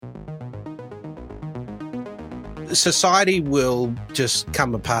society will just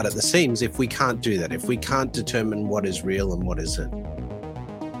come apart at the seams if we can't do that, if we can't determine what is real and what isn't.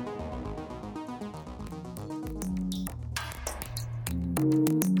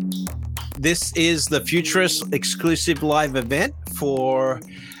 This is the Futurists exclusive live event for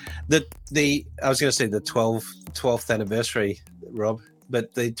the I was going to say the 12th anniversary, Rob,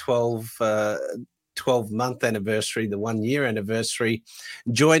 but the 12-month anniversary, the 1-year anniversary.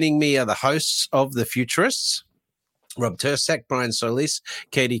 Joining me are the hosts of the Futurists, Rob Tercek, Brian Solis,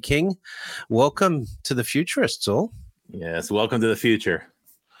 Katie King. Welcome to the Futurists, all. Yes, welcome to the future.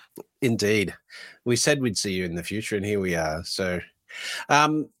 Indeed. We said we'd see you in the future, and here we are. So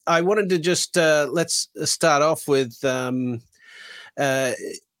I wanted to just let's start off with giving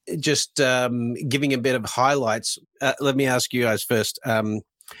a bit of highlights. Let me ask you guys first.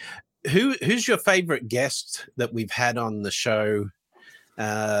 Who's your favorite guest that we've had on the show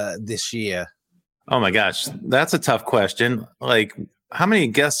this year? Oh my gosh, that's a tough question. Like, how many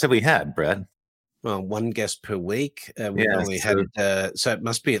guests have we had, Brad? Well, one guest per week. We've only had, so it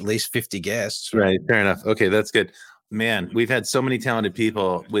must be at least 50 guests. Right, fair enough. Okay, that's good. Man, we've had so many talented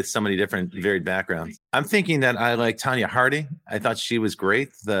people with so many different varied backgrounds. I'm thinking that I like Tanya Hardy. I thought she was great.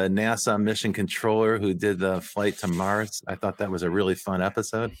 The NASA mission controller who did the flight to Mars. I thought that was a really fun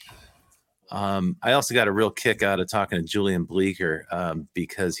episode. I also got a real kick out of talking to Julian Bleeker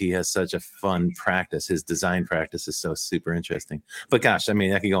because he has such a fun practice. His design practice is so super interesting. But gosh, I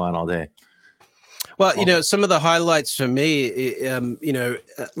mean, I could go on all day. Well, some of the highlights for me,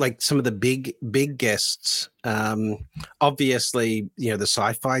 like some of the big guests, obviously, the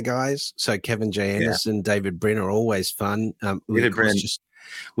sci-fi guys. So Kevin J. Anderson, David Brin are always fun. David Brin.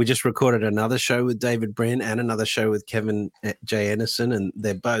 We just recorded another show with David Brin and another show with Kevin J. Anderson, and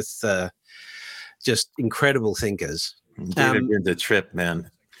they're both just incredible thinkers. David Brin's a trip,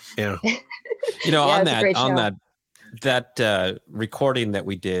 man. Yeah. On that recording that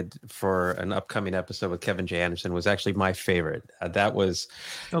we did for an upcoming episode with Kevin J. Anderson was actually my favorite. That was,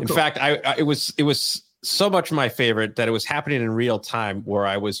 in fact, it was so much my favorite that it was happening in real time where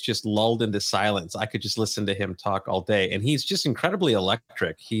I was just lulled into silence. I could just listen to him talk all day, and he's just incredibly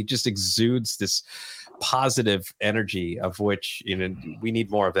electric. He just exudes this positive energy of which we need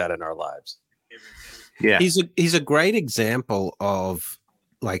more of that in our lives. Yeah, he's a great example of.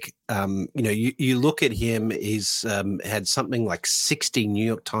 Like, you look at him, he's had something like 60 New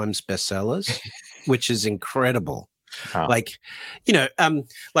York Times bestsellers, which is incredible. Oh. You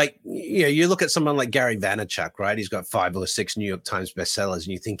look at someone like Gary Vaynerchuk, right? He's got 5 or 6 New York Times bestsellers, and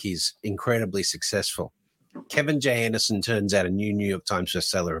you think he's incredibly successful. Kevin J. Anderson turns out a new New York Times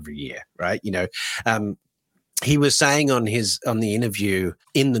bestseller every year, right? He was saying on the interview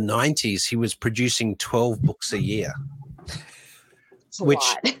in the 90s, he was producing 12 books a year. Which,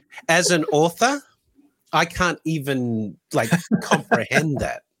 as an author, I can't even comprehend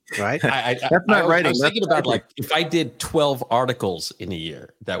that. Right? That's not writing. I was thinking about if I did 12 articles in a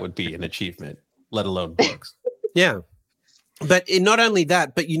year, that would be an achievement, let alone books. Yeah. But not only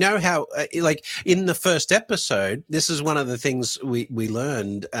that, but how, in the first episode, this is one of the things we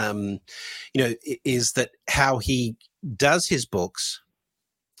learned, is that how he does his books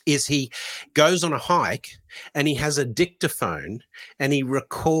is he goes on a hike and he has a dictaphone and he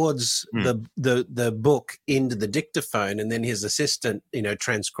records the book into the dictaphone, and then his assistant,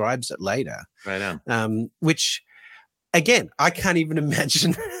 transcribes it later. Right on. Which, again, I can't even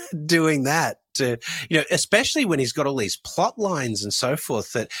imagine doing that. Especially when he's got all these plot lines and so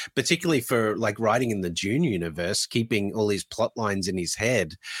forth, that particularly for writing in the Dune universe, keeping all these plot lines in his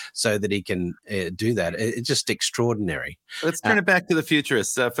head so that he can do that. It's just extraordinary. Let's turn it back to the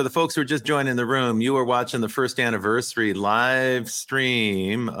Futurists. For the folks who are just joining the room, you were watching the first anniversary live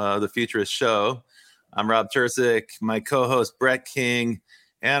stream of the Futurist show. I'm Rob Tercek, my co-host Brett King,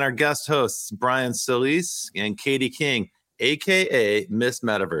 and our guest hosts Brian Solis and Katie King, a.k.a. Miss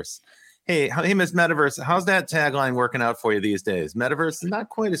Metaverse. Hey, Miss Metaverse, how's that tagline working out for you these days? Metaverse is not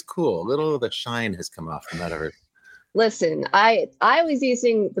quite as cool. A little of the shine has come off the Metaverse. Listen, I was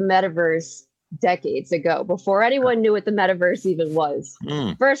using the Metaverse decades ago, before anyone knew what the Metaverse even was.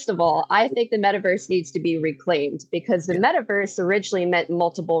 First of all, I think the Metaverse needs to be reclaimed because the Metaverse originally meant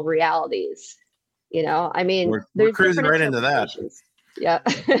multiple realities. We're cruising right into that. Yeah.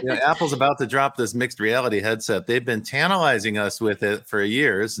 Apple's about to drop this mixed reality headset. They've been tantalizing us with it for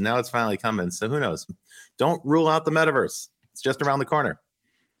years. Now it's finally coming. So who knows? Don't rule out the Metaverse. It's just around the corner.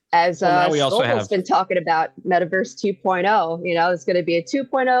 As Solis been talking about Metaverse 2.0, it's going to be a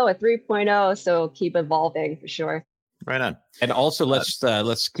 2.0, a 3.0. So keep evolving for sure. Right on. And also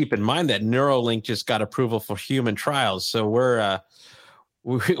let's keep in mind that Neuralink just got approval for human trials. So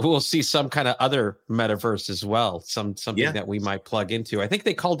we'll see some kind of other metaverse as well, something that we might plug into. I think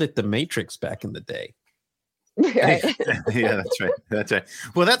they called it the Matrix back in the day. Right. Yeah, that's right.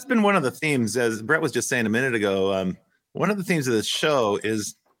 Well, that's been one of the themes, as Brett was just saying a minute ago. One of the themes of this show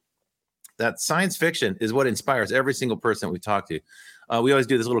is that science fiction is what inspires every single person that we talk to. We always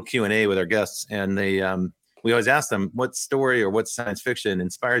do this little Q&A with our guests, and we always ask them what story or what science fiction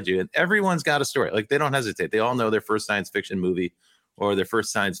inspired you, and everyone's got a story. Like, they don't hesitate. They all know their first science fiction movie or their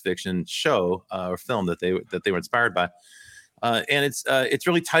first science fiction show or film that they were inspired by. And it's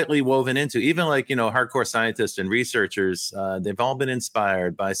really tightly woven into, even like, hardcore scientists and researchers, they've all been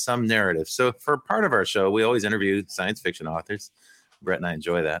inspired by some narrative. So for part of our show, we always interview science fiction authors. Brett and I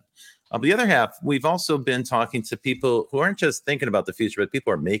enjoy that. The other half, we've also been talking to people who aren't just thinking about the future, but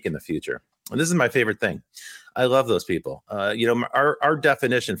people are making the future. And this is my favorite thing. I love those people. Our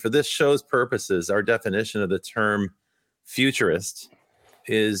definition for this show's purposes, our definition of the term futurist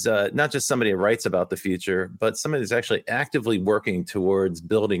is not just somebody who writes about the future, but somebody who's actually actively working towards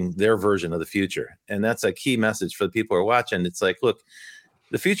building their version of the future. And that's a key message for the people who are watching. It's like, look,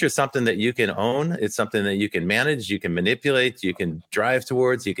 the future is something that you can own. It's something that you can manage, you can manipulate, you can drive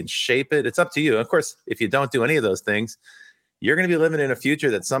towards, you can shape it. It's up to you. Of course, if you don't do any of those things, you're going to be living in a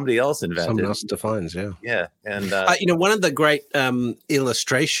future that somebody else invented. Someone else defines, yeah. Yeah. And, one of the great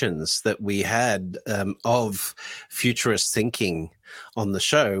illustrations that we had of futurist thinking on the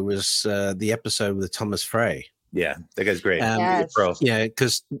show was the episode with Thomas Frey. Yeah, that guy's great. Yes. Pro. Yeah,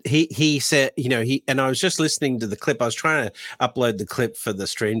 because he said, and I was just listening to the clip. I was trying to upload the clip for the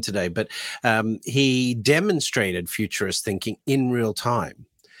stream today, but he demonstrated futurist thinking in real time.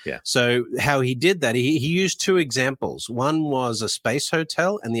 Yeah. So how he did that, he used two examples. One was a space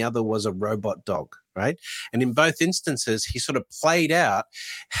hotel and the other was a robot dog, right? And in both instances, he sort of played out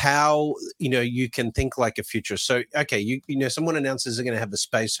how, you can think like a futurist. So, okay, someone announces they're going to have a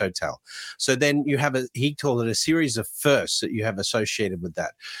space hotel. So then you have he called it a series of firsts that you have associated with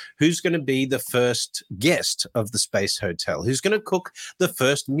that. Who's going to be the first guest of the space hotel? Who's going to cook the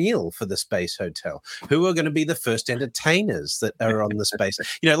first meal for the space hotel? Who are going to be the first entertainers that are on the space?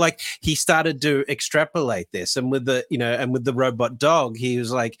 Like he started to extrapolate this, and with the robot dog, he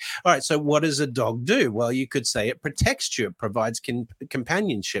was like, all right, so what does a dog do? Well, you could say it protects you, it provides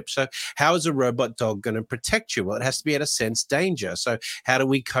companionship. So how is a robot dog going to protect you? Well, it has to be able to sense danger. So how do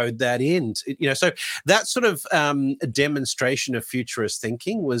we code that in? So that sort of demonstration of futurist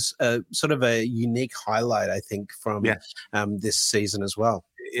thinking was sort of a unique highlight, I think, from this season as well.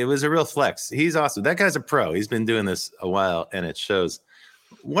 It was a real flex. He's awesome. That guy's a pro. He's been doing this a while, and it shows.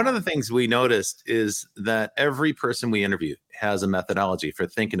 One of the things we noticed is that every person we interview has a methodology for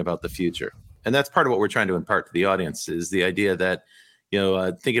thinking about the future. And that's part of what we're trying to impart to the audience, is the idea that,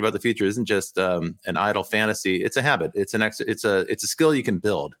 thinking about the future isn't just an idle fantasy. It's a habit. It's a skill you can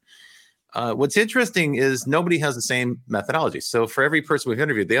build. What's interesting is nobody has the same methodology. So for every person we've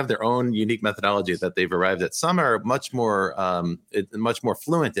interviewed, they have their own unique methodology that they've arrived at. Some are much more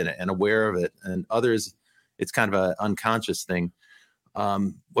fluent in it and aware of it, and others, it's kind of an unconscious thing.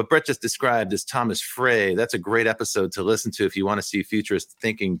 What Brett just described is Thomas Frey. That's a great episode to listen to if you want to see futurist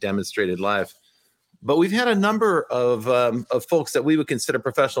thinking demonstrated live. But we've had a number of folks that we would consider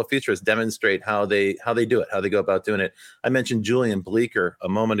professional futurists demonstrate how they do it, how they go about doing it. I mentioned Julian Bleecker a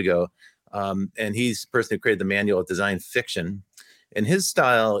moment ago, and he's the person who created the Manual of Design Fiction. And his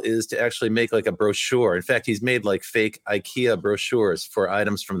style is to actually make like a brochure. In fact, he's made like fake IKEA brochures for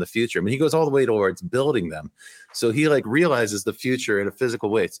items from the future. I mean, he goes all the way towards building them. So he like realizes the future in a physical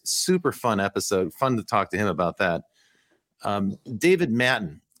way. It's a super fun episode. Fun to talk to him about that. David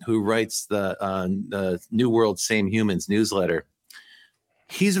Matten, who writes the New World Same Humans newsletter.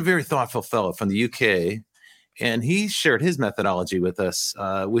 He's a very thoughtful fellow from the UK. And he shared his methodology with us,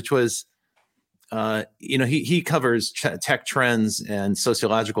 which was, he covers tech trends and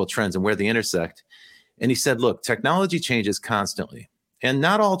sociological trends and where they intersect. And he said, look, technology changes constantly, and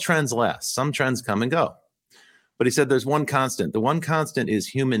not all trends last. Some trends come and go. But he said there's one constant. The one constant is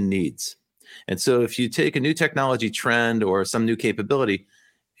human needs. And so if you take a new technology trend or some new capability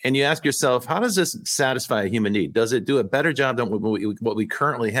and you ask yourself, how does this satisfy a human need? Does it do a better job than what we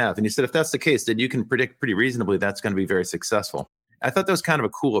currently have? And he said, if that's the case, then you can predict pretty reasonably that's going to be very successful. I thought that was kind of a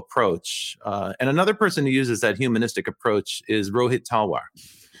cool approach. And another person who uses that humanistic approach is Rohit Talwar.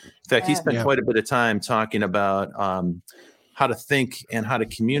 In fact, he spent quite a bit of time talking about how to think and how to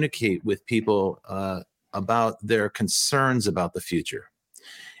communicate with people about their concerns about the future.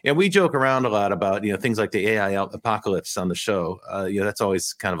 And we joke around a lot about, things like the AI apocalypse on the show. That's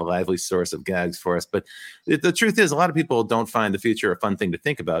always kind of a lively source of gags for us. But the truth is, a lot of people don't find the future a fun thing to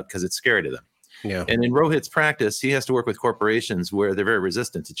think about because it's scary to them. Yeah. And in Rohit's practice, he has to work with corporations where they're very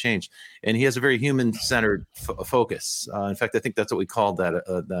resistant to change. And he has a very human-centered focus. In fact, I think that's what we called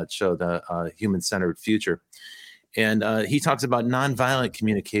that show, the Human-Centered Future. And he talks about nonviolent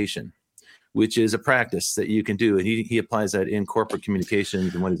communication, which is a practice that you can do. And he applies that in corporate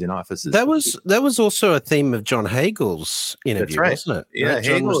communications and when he's in offices. That was also a theme of John Hagel's interview, wasn't it? Yeah, right?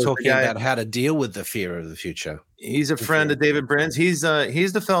 John Hagel was is talking the guy, about how to deal with the fear of the future. He's a friend of David Brin's. He's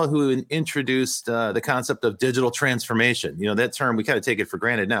the fellow who introduced the concept of digital transformation. You know, that term, we kind of take it for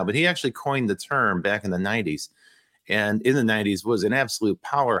granted now, but he actually coined the term back in the 90s. And in the 90s was an absolute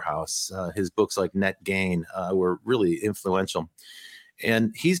powerhouse. His books like Net Gain were really influential.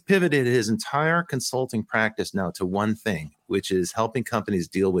 And he's pivoted his entire consulting practice now to one thing, which is helping companies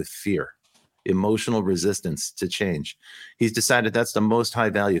deal with fear, emotional resistance to change. He's decided that's the most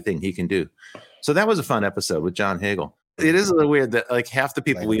high value thing he can do. So that was a fun episode with John Hagel. It is a little weird that like half the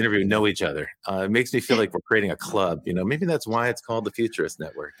people we interview know each other. It makes me feel like we're creating a club. You know, maybe that's why it's called the Futurist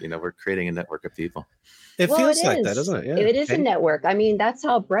Network. You know, we're creating a network of people. It feels like that, doesn't it? Yeah. It is a network. I mean, that's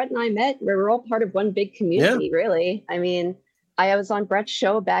how Brett and I met. We're all part of one big community, really. I mean, I was on Brett's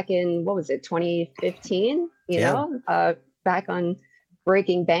show back in, 2015, you know, back on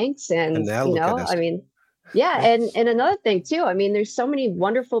Breaking Banks. And you know, I mean, and another thing too, I mean, there's so many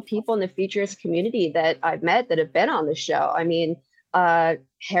wonderful people in the futurist community that I've met that have been on the show. I mean,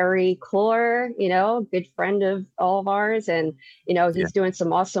 Harry Clore, you know, good friend of all of ours. And, you know, he's doing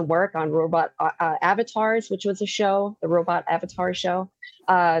some awesome work on robot avatars, which was a show, the robot avatar show.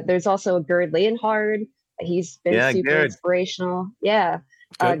 There's also Gerd Leonhard. He's been super inspirational. Yeah.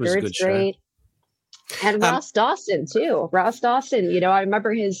 Gerd's great. And Ross Dawson too. Ross Dawson, you know, I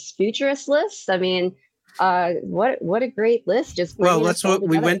remember his futurist list. I mean, what a great list. That's what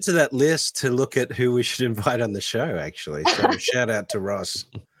we went to that list to look at who we should invite on the show, actually. So shout out to Ross.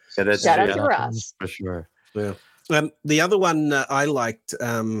 Shout out to Ross. For sure. Yeah. The other one I liked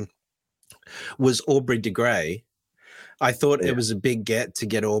was Aubrey de Grey. I thought it was a big get to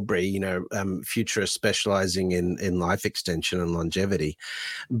get Aubrey, you know, futurist specializing in life extension and longevity.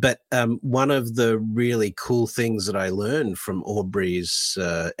 But one of the really cool things that I learned from Aubrey's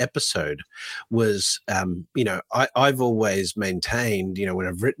episode was, you know, I've always maintained, you know, when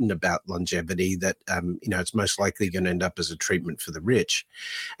I've written about longevity that, you know, it's most likely going to end up as a treatment for the rich.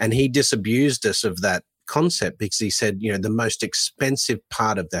 And he disabused us of that concept because he said, you know, the most expensive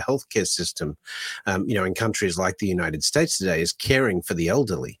part of the healthcare system, you know, in countries like the United States today is caring for the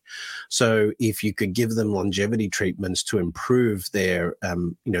elderly. So if you could give them longevity treatments to improve their,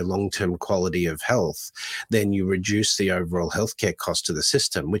 you know, long-term quality of health, then you reduce the overall healthcare cost to the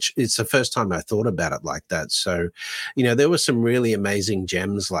system, which it's the first time I thought about it like that. So, you know, there were some really amazing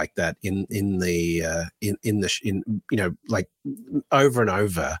gems like that in you know, like over and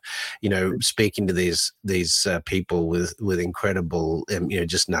over, you know, speaking to these people with incredible, you know,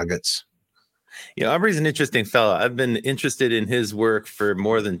 just nuggets. Yeah, Aubrey's an interesting fellow. I've been interested in his work for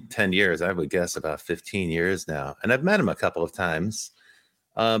more than 10 years. I would guess about 15 years now. And I've met him a couple of times.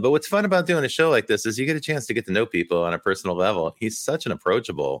 But what's fun about doing a show like this is you get a chance to get to know people on a personal level. He's such an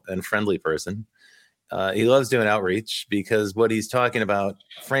approachable and friendly person. He loves doing outreach because what he's talking about,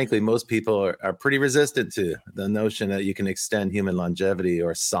 frankly, most people are pretty resistant to the notion that you can extend human longevity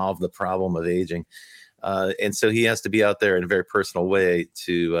or solve the problem of aging. And so he has to be out there in a very personal way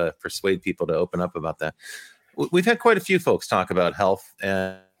to persuade people to open up about that. We've had quite a few folks talk about health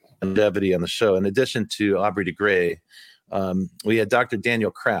and longevity on the show. In addition to Aubrey de Grey, we had Dr.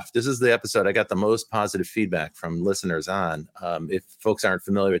 Daniel Kraft. This is the episode I got the most positive feedback from listeners on. If folks aren't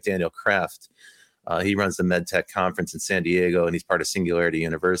familiar with Daniel Kraft, he runs the MedTech conference in San Diego, and he's part of Singularity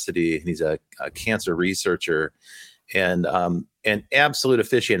University. And he's a cancer researcher and an absolute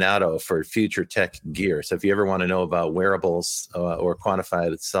aficionado for future tech gear. So if you ever want to know about wearables or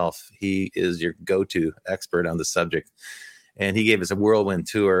quantify itself, he is your go-to expert on the subject. And he gave us a whirlwind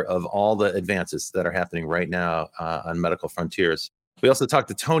tour of all the advances that are happening right now on medical frontiers. We also talked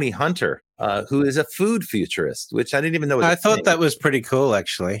to Tony Hunter, who is a food futurist, which I didn't even know. I thought that was pretty cool,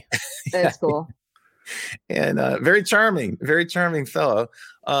 actually. That's cool. And very charming fellow.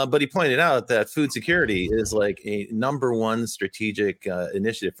 But he pointed out that food security is like a number one strategic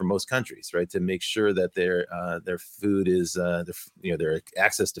initiative for most countries, right? To make sure that their food is, their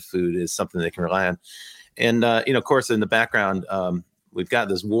access to food is something they can rely on. And, of course, in the background, we've got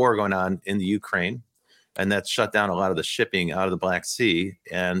this war going on in the Ukraine, and that's shut down a lot of the shipping out of the Black Sea.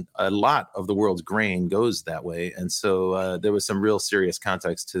 And a lot of the world's grain goes that way. And so there was some real serious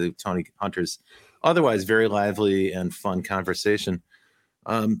context to Tony Hunter's otherwise very lively and fun conversation.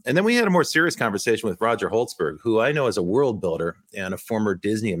 And then we had a more serious conversation with Roger Holtzberg, who I know as a world builder and a former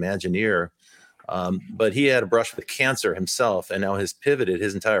Disney Imagineer, But he had a brush with cancer himself, and now has pivoted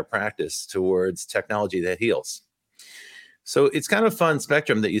his entire practice towards technology that heals. So it's kind of a fun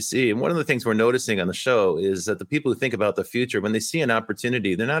spectrum that you see. And one of the things we're noticing on the show is that the people who think about the future, when they see an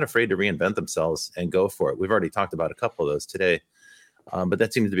opportunity, they're not afraid to reinvent themselves and go for it. We've already talked about a couple of those today, but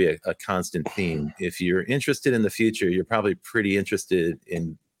that seems to be a constant theme. If you're interested in the future, you're probably pretty interested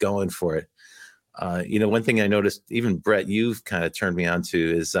in going for it. One thing I noticed, even Brett, you've kind of turned me on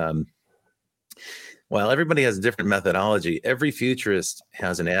to is, while everybody has a different methodology, every futurist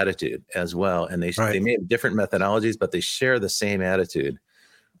has an attitude as well. And they may have different methodologies, but they share the same attitude.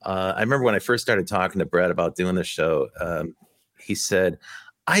 I remember when I first started talking to Brett about doing the show, he said,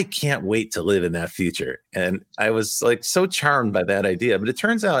 I can't wait to live in that future. And I was like so charmed by that idea. But it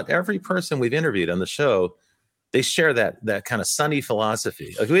turns out every person we've interviewed on the show, they share that kind of sunny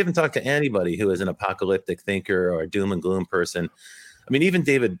philosophy. Like, we haven't talked to anybody who is an apocalyptic thinker or a doom and gloom person. I mean, even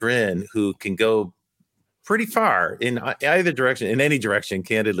David Brin, who can go pretty far in either direction, in any direction,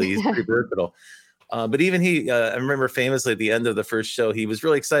 candidly, he's pretty versatile. But even he, I remember famously at the end of the first show, he was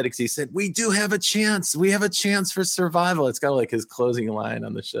really excited because he said, we do have a chance. We have a chance for survival. It's kind of like his closing line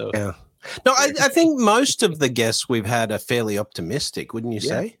on the show. Yeah. No, I think most of the guests we've had are fairly optimistic, wouldn't you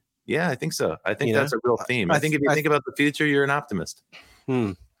say? Yeah, I think so. I think that's a real theme. I think if you think about the future, you're an optimist.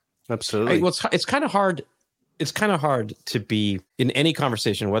 Absolutely. Well, it's kind of hard. It's kind of hard to be in any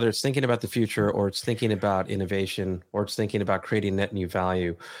conversation, whether it's thinking about the future or it's thinking about innovation or it's thinking about creating net new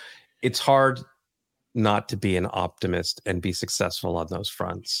value. It's hard not to be an optimist and be successful on those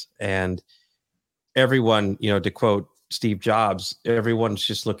fronts. And everyone, to quote Steve Jobs, everyone's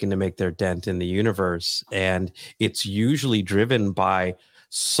just looking to make their dent in the universe. And it's usually driven by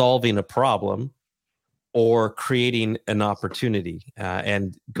solving a problem or creating an opportunity.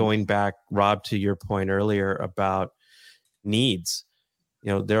 And going back, Rob, to your point earlier about needs,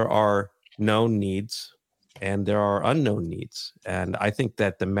 there are known needs and there are unknown needs. And I think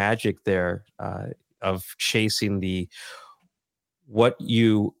that the magic there of chasing what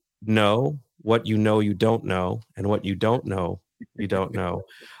you know you don't know, and what you don't know you don't know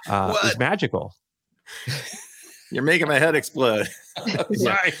is magical. You're making my head explode.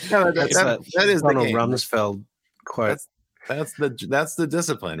 Sorry. No, that is Donald the Rumsfeld quote. That's the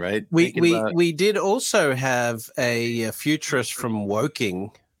discipline, right? We did also have a futurist from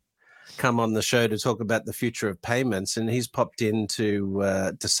Woking come on the show to talk about the future of payments, and he's popped in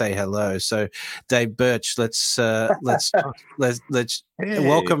to say hello. So, Dave Birch, let's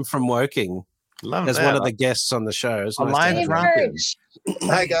welcome from Woking. Love as that. one of the guests on the show. It's a nice live drop-in.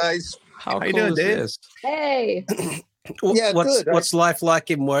 Hi guys. How you cool doing, is Dave? this? Hey. Yeah, good. What's life like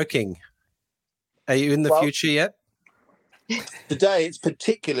in Woking? Are you in the future yet? Today it's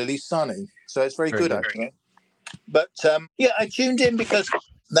particularly sunny, so it's very good actually. But I tuned in because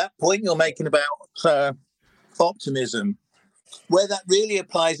that point you're making about optimism, where that really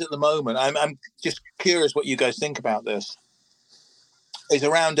applies at the moment, I'm just curious what you guys think about this, is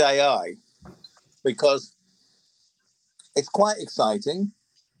around AI, because it's quite exciting.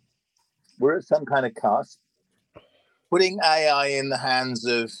 We're at some kind of cusp. Putting AI in the hands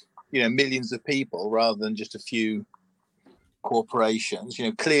of millions of people rather than just a few corporations,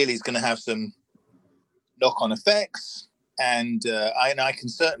 clearly is going to have some knock-on effects, and I can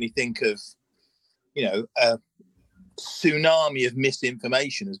certainly think of a tsunami of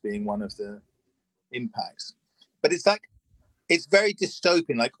misinformation as being one of the impacts. But it's very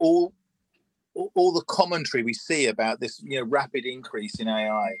dystopian, like all the commentary we see about this rapid increase in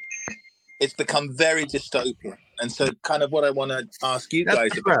AI. It's become very dystopian. And so kind of what I want to ask you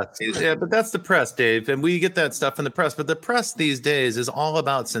guys about is... Yeah, but that's the press, Dave. And we get that stuff in the press. But the press these days is all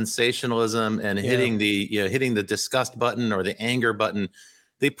about sensationalism and hitting the disgust button or the anger button.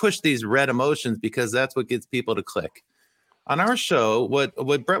 They push these red emotions because that's what gets people to click. On our show, what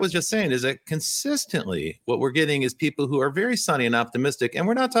Brett was just saying is that consistently what we're getting is people who are very sunny and optimistic. And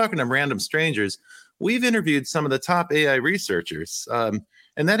we're not talking to random strangers. We've interviewed some of the top AI researchers.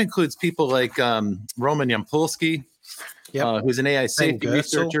 And that includes people like Roman Yampolsky, who's an AI safety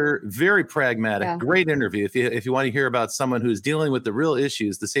researcher, very pragmatic, great interview. If you want to hear about someone who's dealing with the real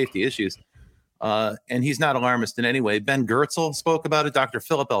issues, the safety issues, and he's not alarmist in any way. Ben Goertzel spoke about it. Dr.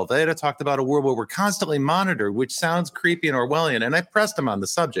 Philip Alveda talked about a world where we're constantly monitored, which sounds creepy and Orwellian. And I pressed him on the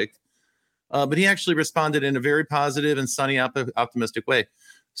subject, but he actually responded in a very positive and sunny, optimistic way.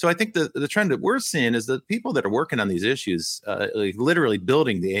 So I think the trend that we're seeing is that people that are working on these issues, like literally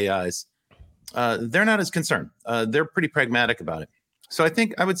building the AIs, they're not as concerned. They're pretty pragmatic about it. So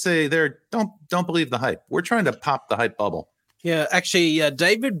I would say don't believe the hype. We're trying to pop the hype bubble. Yeah, actually,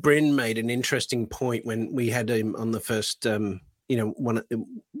 David Brin made an interesting point when we had him on the first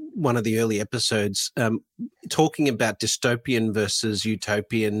one of the early episodes, talking about dystopian versus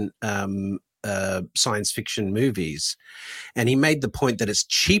utopian science fiction movies, and he made the point that it's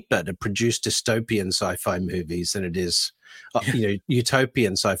cheaper to produce dystopian sci-fi movies than it is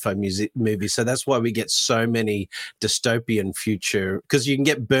utopian sci-fi movies. So that's why we get so many dystopian future, because you can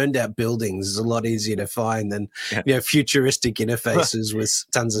get burned out buildings. It's a lot easier to find than futuristic interfaces with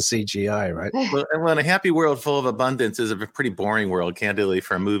tons of CGI, right? Well, in a happy world full of abundance is a pretty boring world, candidly,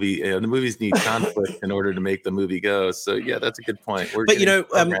 for a movie. The movies need conflict in order to make the movie go. So yeah, that's a good point. But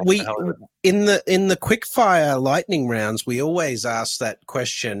we in the quickfire lightning rounds, we always ask that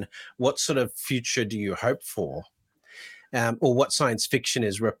question: what sort of future do you hope for? Or what science fiction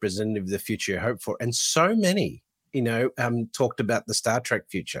is representative of the future you hope for? And so many, talked about the Star Trek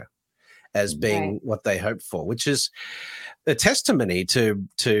future as being what they hope for, which is a testimony to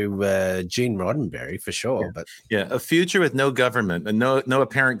Gene Roddenberry for sure. Yeah. But a future with no government and no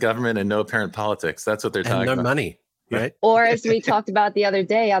apparent government and no apparent politics. That's what they're talking about. No money, right? Or as we talked about the other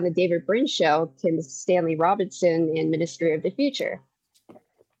day on the David Brin show, Tim Stanley Robinson in Ministry of the Future.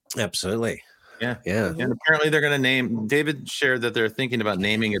 Absolutely. Yeah. And apparently they're going to name, David shared that they're thinking about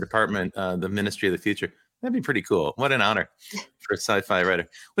naming a department, the Ministry of the Future. That'd be pretty cool. What an honor for a sci-fi writer.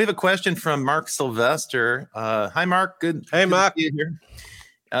 We have a question from Mark Sylvester. Hi, Mark. Good. Hey, Mark. To see you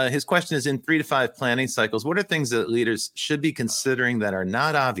here. His question is, in 3 to 5 planning cycles, what are things that leaders should be considering that are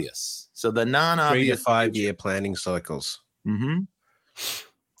not obvious? So the non-obvious 3 to 5 year planning cycles. Mm-hmm.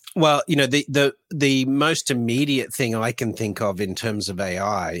 Well, the most immediate thing I can think of in terms of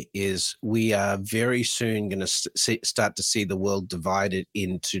AI is we are very soon going to start to see the world divided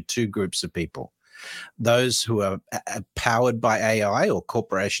into 2 groups of people. Those who are powered by AI, or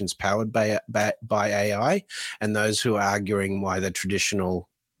corporations powered by AI, and those who are arguing why the traditional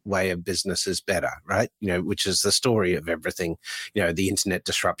way of business is better, right? Which is the story of everything, the internet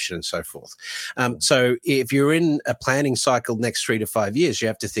disruption and so forth. So if you're in a planning cycle next 3 to 5 years, you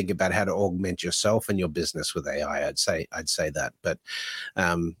have to think about how to augment yourself and your business with AI. I'd say that. But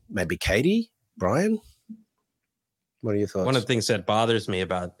maybe Katie, Brian, what are your thoughts? One of the things that bothers me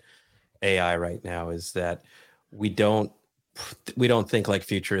about AI right now is that we don't think like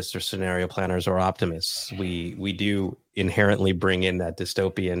futurists or scenario planners or optimists. We do inherently bring in that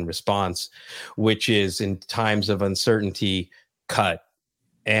dystopian response, which is in times of uncertainty, cut.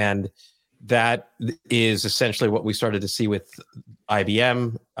 And that is essentially what we started to see with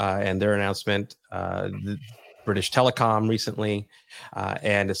IBM and their announcement, the British Telecom recently,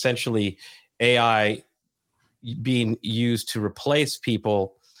 and essentially AI being used to replace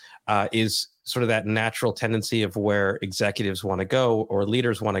people is sort of that natural tendency of where executives want to go or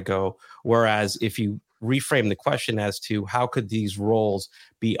leaders want to go. Whereas if you reframe the question as to how could these roles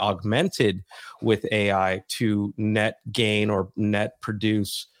be augmented with AI to net gain or net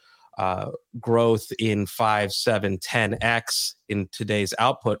produce growth in 5, 7, 10x in today's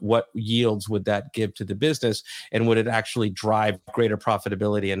output, what yields would that give to the business? And would it actually drive greater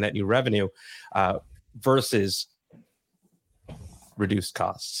profitability and net new revenue versus reduced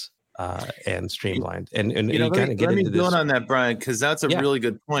costs and streamlined? And you kind of get into this. Build on that, Brian, because that's a really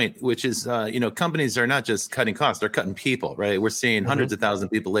good point, which is, companies are not just cutting costs, they're cutting people, right? We're seeing hundreds of thousands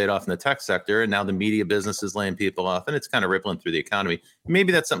of people laid off in the tech sector, and now the media business is laying people off, and it's kind of rippling through the economy.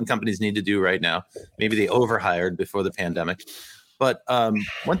 Maybe that's something companies need to do right now. Maybe they overhired before the pandemic. But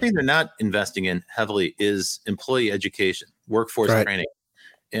one thing they're not investing in heavily is employee education, workforce training.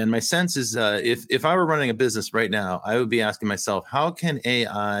 And my sense is if I were running a business right now, I would be asking myself, how can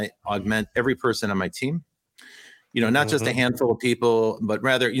AI augment every person on my team? Not just a handful of people, but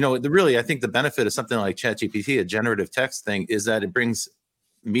rather, really, I think the benefit of something like ChatGPT, a generative text thing, is that it brings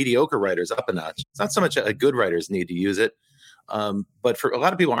mediocre writers up a notch. It's not so much good writers need to use it, but for a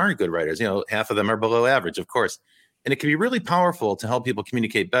lot of people aren't good writers. Half of them are below average, of course. And it can be really powerful to help people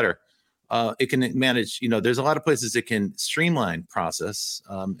communicate better. It can manage, there's a lot of places it can streamline process.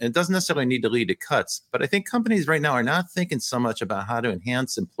 And it doesn't necessarily need to lead to cuts. But I think companies right now are not thinking so much about how to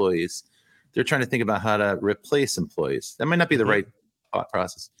enhance employees. They're trying to think about how to replace employees. That might not be the right thought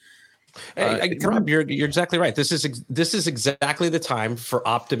process. Rob, you're exactly right. This is exactly the time for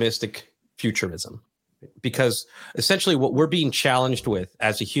optimistic futurism, because essentially what we're being challenged with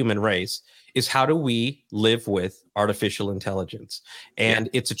as a human race is how do we live with artificial intelligence? And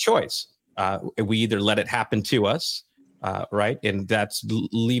it's a choice. We either let it happen to us, right? And that's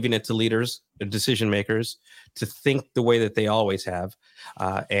leaving it to leaders, decision makers, to think the way that they always have,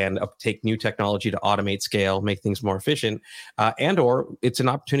 and take new technology to automate, scale, make things more efficient, and or it's an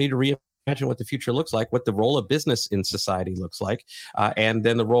opportunity to imagine what the future looks like, what the role of business in society looks like, and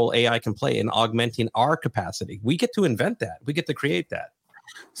then the role AI can play in augmenting our capacity. We get to invent that. We get to create that.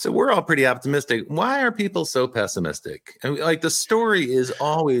 So we're all pretty optimistic. Why are people so pessimistic? I mean, like the story is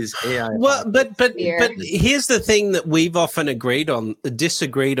always AI. Well, but here's the thing that we've often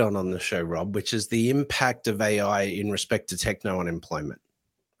disagreed on the show, Rob, which is the impact of AI in respect to techno unemployment.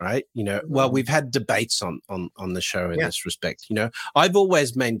 Right. Well, we've had debates on the show in this respect. I've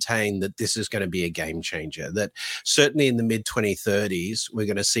always maintained that this is going to be a game changer, that certainly in the mid 2030s, we're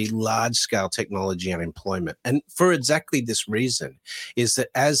going to see large scale technology unemployment. And for exactly this reason is that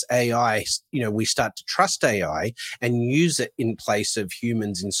as AI, we start to trust AI and use it in place of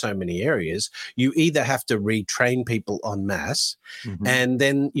humans in so many areas, you either have to retrain people en masse. Mm-hmm. And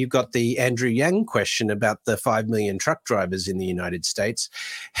then you've got the Andrew Yang question about the 5 million truck drivers in the United States.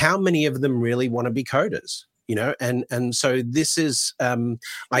 How many of them really want to be coders? And so this is, I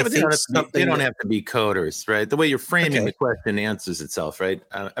think they don't have to be coders, right? The way you're framing the question answers itself, right?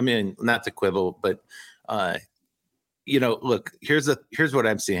 I mean, not to quibble, but look, here's what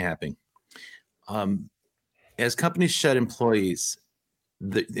I'm seeing happening. As companies shed employees,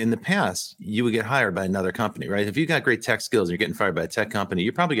 in the past, you would get hired by another company, right? If you got great tech skills and you're getting fired by a tech company,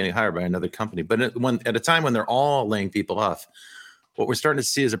 you're probably getting hired by another company. But at a time when they're all laying people off, what we're starting to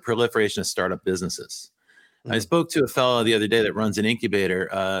see is a proliferation of startup businesses. Mm-hmm. I spoke to a fellow the other day that runs an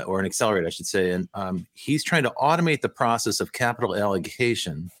incubator or an accelerator, I should say, and he's trying to automate the process of capital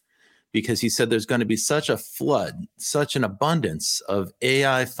allocation because he said there's going to be such a flood, such an abundance of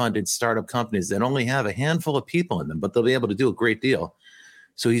AI-funded startup companies that only have a handful of people in them, but they'll be able to do a great deal.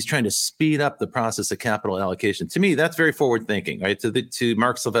 So he's trying to speed up the process of capital allocation. To me, that's very forward thinking, right? To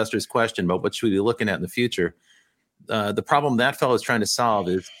Mark Sylvester's question about what should we be looking at in the future, the problem that fellow is trying to solve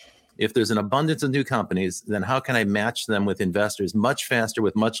is if there's an abundance of new companies, then how can I match them with investors much faster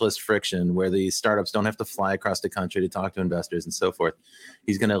with much less friction where the startups don't have to fly across the country to talk to investors and so forth.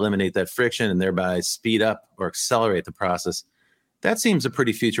 He's going to eliminate that friction and thereby speed up or accelerate the process. That seems a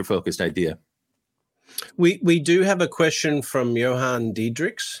pretty future-focused idea. We do have a question from Johan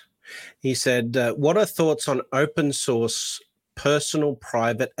Diedrichs. He said, what are thoughts on open source personal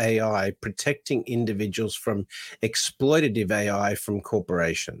private AI protecting individuals from exploitative AI from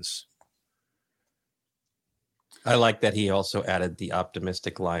corporations? I like that he also added the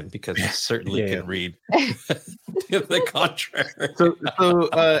optimistic line because he certainly can read the contrary. So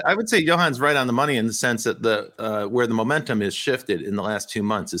I would say Johan's right on the money in the sense that where the momentum is shifted in the last 2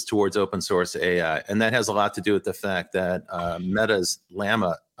 months is towards open source AI. And that has a lot to do with the fact that Meta's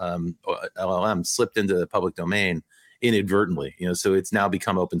Llama LLM slipped into the public domain inadvertently, so it's now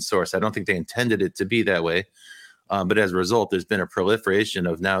become open source. I don't think they intended it to be that way. But as a result, there's been a proliferation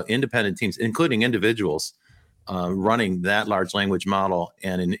of now independent teams, including individuals, running that large language model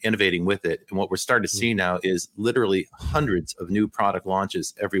and innovating with it. And what we're starting to see now is literally hundreds of new product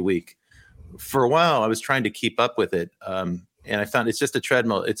launches every week. For a while, I was trying to keep up with it. And I found it's just a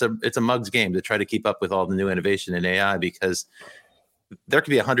treadmill. It's a mug's game to try to keep up with all the new innovation in AI because there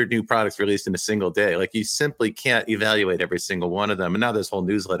could be 100 new products released in a single day. Like you simply can't evaluate every single one of them. And now there's whole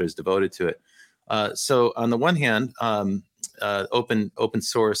newsletters devoted to it. So on the one hand, open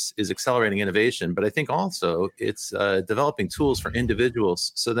source is accelerating innovation, but I think also it's developing tools for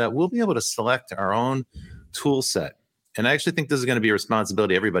individuals so that we'll be able to select our own tool set. And I actually think this is going to be a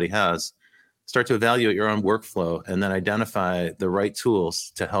responsibility everybody has. Start to evaluate your own workflow and then identify the right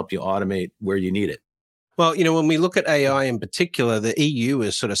tools to help you automate where you need it. Well, when we look at AI in particular, the EU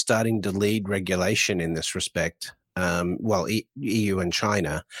is sort of starting to lead regulation in this respect. EU and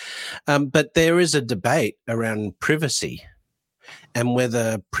China. But there is a debate around privacy and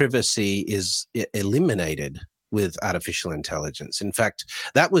whether privacy is eliminated with artificial intelligence. In fact,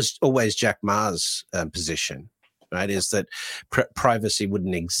 that was always Jack Ma's position, right, is that privacy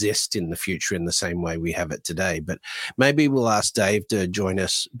wouldn't exist in the future in the same way we have it today. But maybe we'll ask Dave to join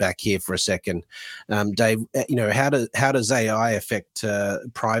us back here for a second. Dave, how does AI affect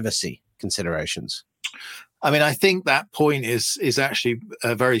privacy considerations? I mean, I think that point is actually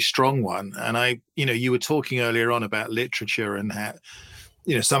a very strong one. And you were talking earlier on about literature and how,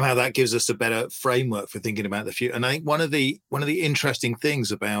 somehow that gives us a better framework for thinking about the future. And I think one of the interesting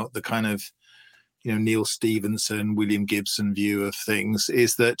things about the kind of, Neil Stephenson, William Gibson view of things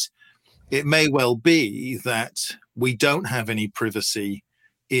is that it may well be that we don't have any privacy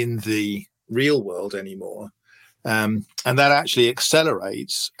in the real world anymore. And that actually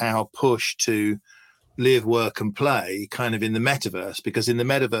accelerates our push to live, work, and play kind of in the metaverse, because in the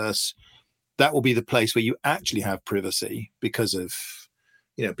metaverse, that will be the place where you actually have privacy because of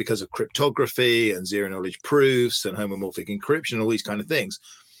cryptography and zero knowledge proofs and homomorphic encryption, all these kind of things.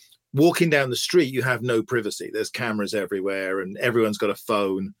 walking down the street, you have no privacy. There's cameras everywhere and everyone's got a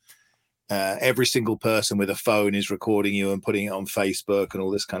phone. Every single person with a phone is recording you and putting it on Facebook and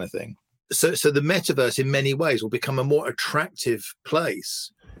all this kind of thing. So the metaverse in many ways will become a more attractive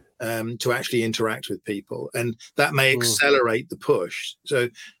place to actually interact with people. And that may accelerate the push. So,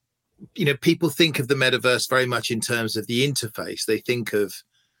 people think of the metaverse very much in terms of the interface. They think of,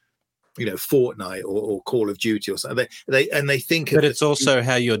 Fortnite or Call of Duty or something. They think but it's also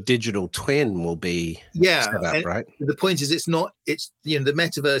how your digital twin will be set up, right? The point is, the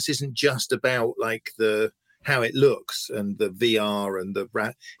metaverse isn't just about like how it looks and the VR and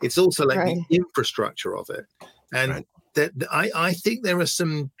it's also like the infrastructure of it. And I think there are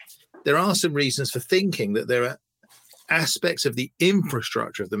some reasons for thinking that there are aspects of the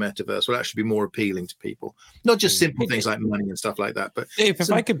infrastructure of the metaverse will actually be more appealing to people, not just simple things like money and stuff like that. But Dave, if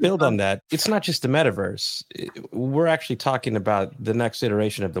I could build on that, it's not just the metaverse. We're actually talking about the next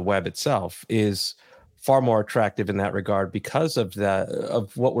iteration of the web itself is far more attractive in that regard because of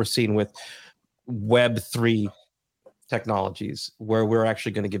what we're seeing with Web3 technologies, where we're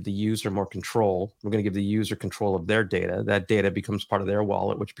actually going to give the user more control. We're going to give the user control of their data. That data becomes part of their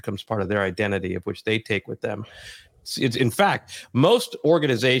wallet, which becomes part of their identity, of which they take with them. It's, in fact, most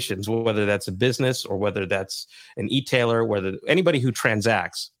organizations, whether that's a business or whether that's an e-tailer, whether anybody who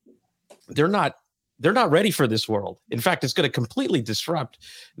transacts, they're not ready for this world. In fact, it's going to completely disrupt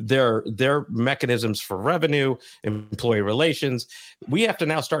their mechanisms for revenue, employee relations. We have to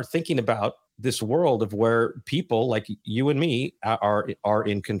now start thinking about this world of where people like you and me are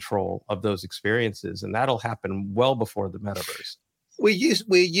in control of those experiences, and that'll happen well before the metaverse. We're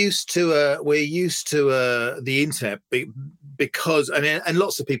used to the internet because and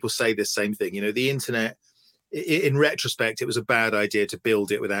lots of people say this same thing. The internet, in retrospect, it was a bad idea to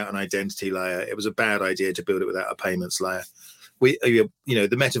build it without an identity layer. It was a bad idea to build it without a payments layer. The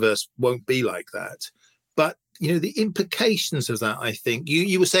metaverse won't be like that. But the implications of that, I think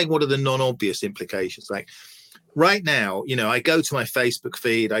you were saying, what are the non-obvious implications? Like right now, I go to my Facebook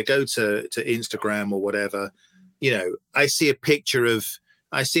feed, I go to Instagram or whatever. I see a picture of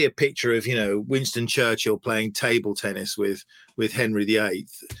Winston Churchill playing table tennis with Henry VIII,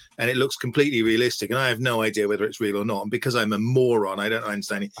 and it looks completely realistic, and I have no idea whether it's real or not. And because I'm a moron, I don't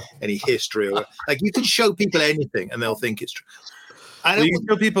understand any history or like you can show people anything and they'll think it's true. You can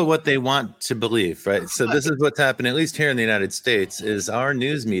show people what they want to believe, right? So this is what's happening, at least here in the United States, is our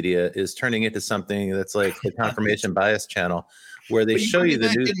news media is turning into something that's like the confirmation bias channel, where they show you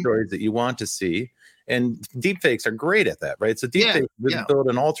the news stories that you want to see. And deepfakes are great at that, right? So deepfakes build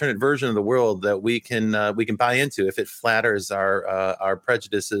an alternate version of the world that we can buy into if it flatters our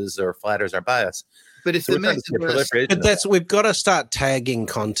prejudices or flatters our bias. But if we've got to start tagging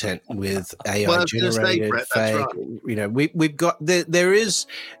content with AI generated fake. Right. We've got there is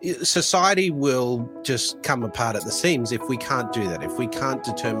society will just come apart at the seams if we can't do that. If we can't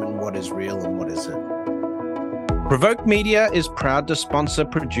determine what is real and what isn't. Provoke Media is proud to sponsor,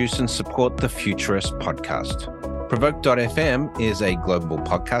 produce, and support the Futurists podcast. Provoke.fm is a global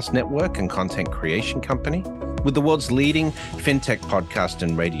podcast network and content creation company with the world's leading fintech podcast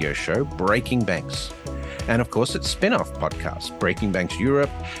and radio show, Breaking Banks. And of course, its spin-off podcast, Breaking Banks Europe,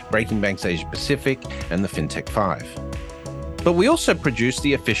 Breaking Banks Asia Pacific, and the FinTech 5. But we also produce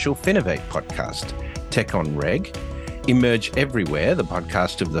the official Finovate podcast, Tech on Reg, Emerge Everywhere, the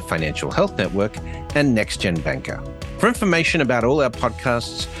podcast of the Financial Health Network, and Next Gen Banker. For information about all our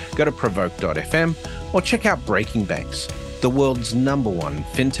podcasts, go to provoke.fm or check out Breaking Banks, the world's #1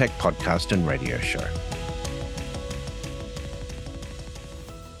 fintech podcast and radio show.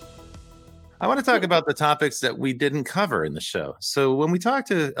 I want to talk about the topics that we didn't cover in the show. So when we talk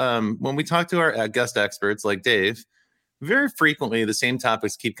to our guest experts like Dave, very frequently the same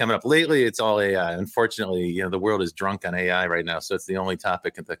topics keep coming up. Lately, it's all AI. Unfortunately, the world is drunk on AI right now, so it's the only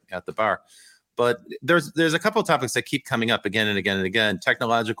topic at the bar. But there's a couple of topics that keep coming up again and again and again.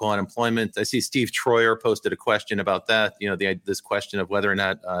 Technological unemployment. I see Steve Troyer posted a question about that. This question of whether or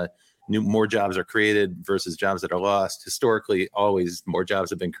not more jobs are created versus jobs that are lost. Historically, always more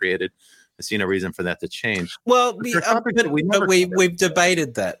jobs have been created. I see no reason for that to change. Well, we've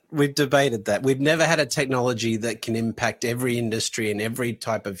debated that. We've never had a technology that can impact every industry and every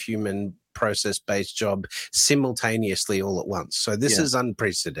type of human process-based job simultaneously all at once. So this is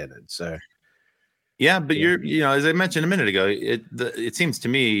unprecedented. So, yeah, but as I mentioned a minute ago, it seems to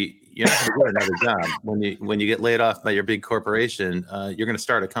me you're not going to get another job when you get laid off by your big corporation. You're going to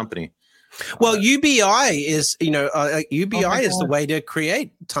start a company. Well, UBI is, UBI is the way to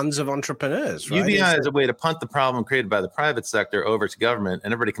create tons of entrepreneurs, right? UBI is a way to punt the problem created by the private sector over to government,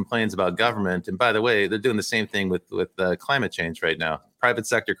 and everybody complains about government. And by the way, they're doing the same thing with climate change right now. Private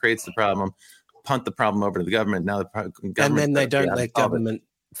sector creates the problem, punt the problem over to the government. Now the government, and then they don't let government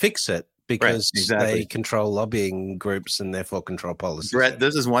fix it because they control lobbying groups and therefore control policies. Brett,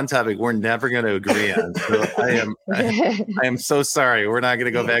 this is one topic we're never going to agree on. So I am so sorry. We're not going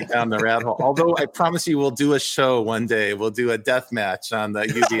to go back down the rabbit hole. Although I promise you, we'll do a show one day. We'll do a death match on the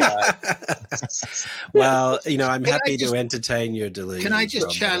UBI. Well, I'm happy to entertain your delusions. Can I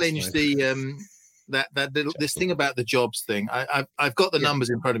just challenge this thing about the jobs thing? I've got the numbers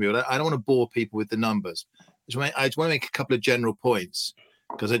in front of me, but I don't want to bore people with the numbers. I just want to make a couple of general points,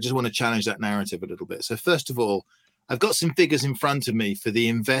 because I just want to challenge that narrative a little bit. So first of all, I've got some figures in front of me for the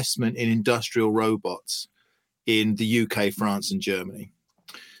investment in industrial robots in the UK, France, and Germany.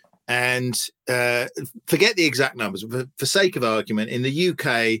 And forget the exact numbers. For sake of argument, in the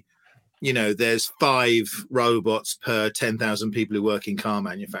UK, there's 5 robots per 10,000 people who work in car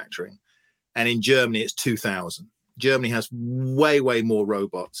manufacturing. And in Germany, it's 2,000. Germany has way, way more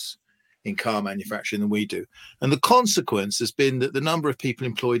robots in car manufacturing than we do. And the consequence has been that the number of people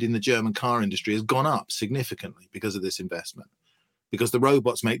employed in the German car industry has gone up significantly because of this investment. Because the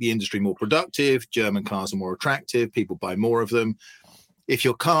robots make the industry more productive, German cars are more attractive, people buy more of them. If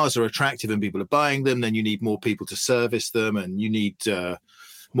your cars are attractive and people are buying them, then you need more people to service them, and you need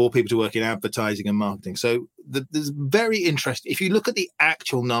more people to work in advertising and marketing. So there's very interesting, if you look at the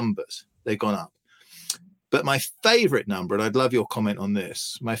actual numbers, they've gone up. But my favorite number, and I'd love your comment on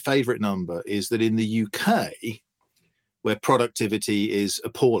this, my favorite number is that in the UK, where productivity is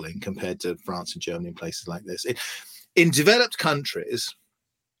appalling compared to France and Germany and places like this, in developed countries,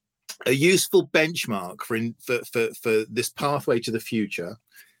 a useful benchmark for this pathway to the future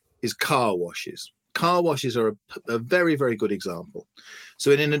is car washes. Car washes are a very, very good example.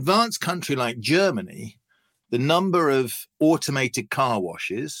 So in an advanced country like Germany, the number of automated car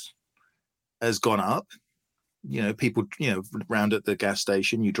washes has gone up. People, round at the gas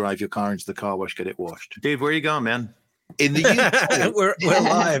station, you drive your car into the car wash, get it washed. Dave, where are you going, man? In the UK, we're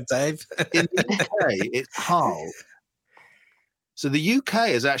live, Dave. In the UK, it's HAL. So the UK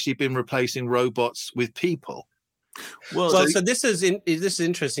has actually been replacing robots with people. Well, so this is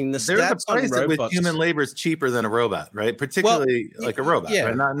interesting. The there's stats a place on robots, with human labor is cheaper than a robot, right? Particularly like a robot,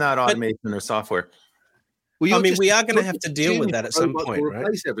 right? Not automation or software. Well, we are going to have to deal with that at some point, right?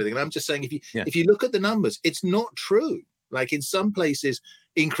 Replace everything. And I'm just saying, if you look at the numbers, it's not true. Like in some places,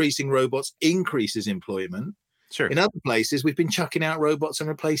 increasing robots increases employment. Sure. In other places, we've been chucking out robots and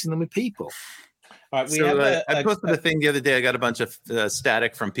replacing them with people. All right, I posted a thing the other day. I got a bunch of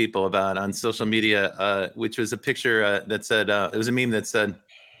static from people on social media, which was a picture that said, it was a meme that said,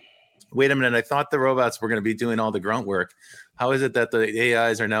 wait a minute, I thought the robots were going to be doing all the grunt work. How is it that the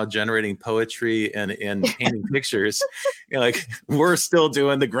AIs are now generating poetry and painting pictures? We're still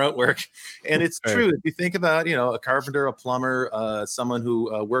doing the grunt work. And it's true. If you think about, a carpenter, a plumber, someone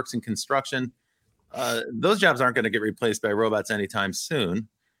who works in construction, those jobs aren't going to get replaced by robots anytime soon.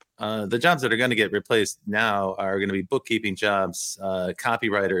 The jobs that are going to get replaced now are going to be bookkeeping jobs,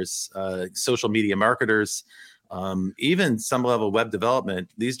 copywriters, social media marketers, even some level of web development.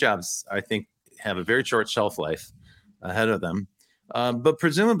 These jobs, I think, have a very short shelf life ahead of them. But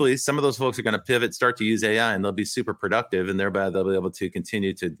presumably some of those folks are going to pivot, start to use AI, and they'll be super productive, and thereby they'll be able to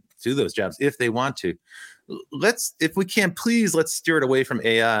continue to do those jobs if they want to. If we can, please, let's steer it away from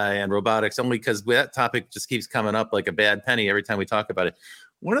AI and robotics, only because that topic just keeps coming up like a bad penny every time we talk about it.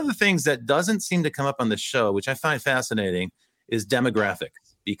 One of the things that doesn't seem to come up on the show, which I find fascinating, is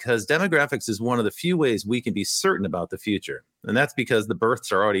demographics, because demographics is one of the few ways we can be certain about the future. And that's because the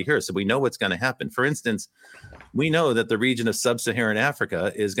births are already here. So we know what's going to happen. For instance, we know that the region of sub-Saharan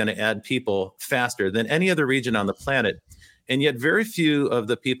Africa is going to add people faster than any other region on the planet. And yet very few of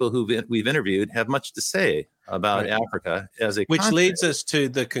the people who we've interviewed have much to say about Africa as a continent. Leads us to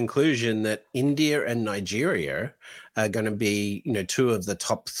the conclusion that India and Nigeria are going to be, two of the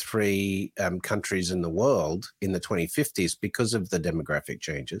top 3 countries in the world in the 2050s because of the demographic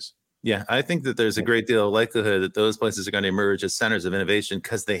changes. Yeah, I think that there's a great deal of likelihood that those places are going to emerge as centers of innovation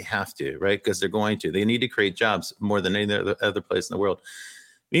because they have to, right? Because they're going to. They need to create jobs more than any other place in the world.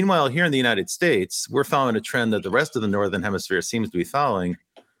 Meanwhile, here in the United States, we're following a trend that the rest of the Northern Hemisphere seems to be following,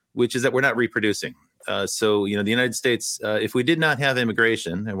 which is that we're not reproducing. So, the United States, if we did not have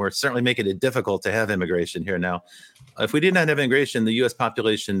immigration, and we're certainly making it difficult to have immigration here now, if we did not have immigration, the U.S.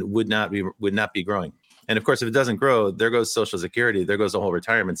 population would not be growing. And of course, if it doesn't grow, there goes Social Security, there goes the whole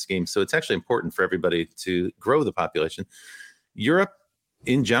retirement scheme. So it's actually important for everybody to grow the population. Europe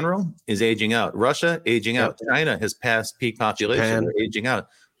in general is aging out. Russia aging out. China has passed peak population. They're aging out.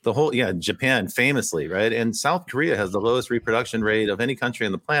 Japan famously, right? And South Korea has the lowest reproduction rate of any country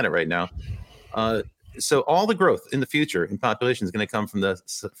on the planet right now. So all the growth in the future in population is going to come from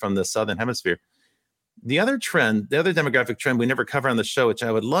the southern hemisphere. The other demographic trend we never cover on the show, which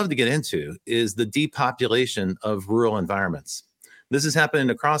I would love to get into, is the depopulation of rural environments. This is happening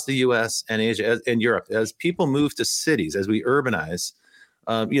across the U.S. and Asia and Europe as people move to cities, as we urbanize.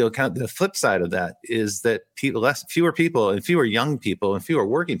 Kind of the flip side of that is that fewer people and fewer young people and fewer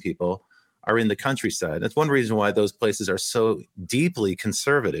working people are in the countryside. That's one reason why those places are so deeply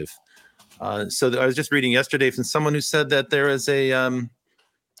conservative. So I was just reading yesterday from someone who said that there is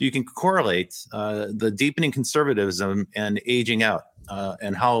you can correlate the deepening conservatism and aging out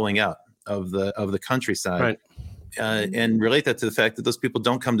and hollowing out of the countryside. Right. And relate that to the fact that those people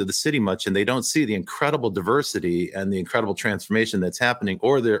don't come to the city much and they don't see the incredible diversity and the incredible transformation that's happening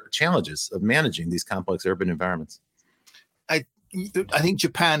or the challenges of managing these complex urban environments. I think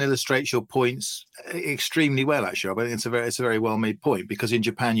Japan illustrates your points extremely well, actually. I think it's a very well-made point, because in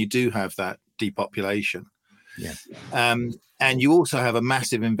Japan you do have that depopulation. Yeah. And you also have a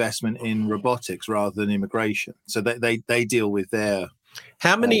massive investment in robotics rather than immigration. So they deal with their...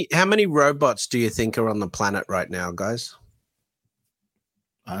 How many robots do you think are on the planet right now, guys?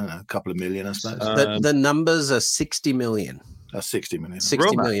 I don't know, a couple of million, I suppose. The numbers are 60 million. 60 million.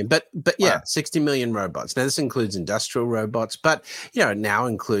 60 million. But yeah, 60 million robots. Now, this includes industrial robots, but it now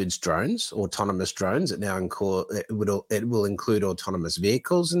includes drones, autonomous drones. It will include autonomous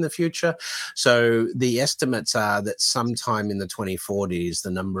vehicles in the future. So the estimates are that sometime in the 2040s,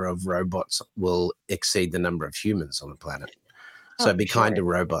 the number of robots will exceed the number of humans on the planet. So be kind to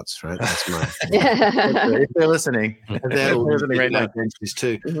robots, right? That's my if they're listening. They're all listening right now.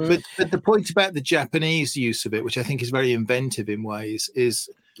 Too. Mm-hmm. But the point about the Japanese use of it, which I think is very inventive in ways, is,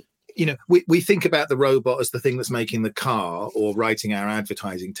 we think about the robot as the thing that's making the car or writing our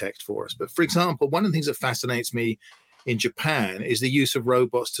advertising text for us. But for example, one of the things that fascinates me in Japan is the use of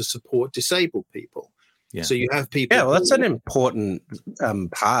robots to support disabled people. Yeah. So you have people. Yeah, well, that's an important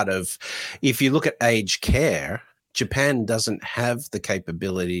part of, if you look at aged care, Japan doesn't have the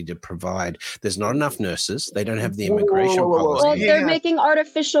capability to provide. There's not enough nurses. They don't have the immigration policy. Well, they're making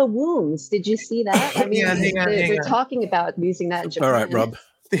artificial wombs. Did you see that? I mean, they're talking about using that in Japan. All right, Rob.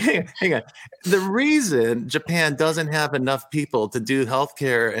 Hang on. The reason Japan doesn't have enough people to do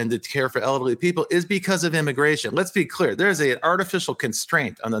healthcare and to care for elderly people is because of immigration. Let's be clear. There's an artificial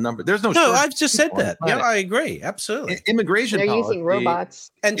constraint on the number. There's no. I've just said that. Yeah, I agree. Absolutely. Immigration. They're using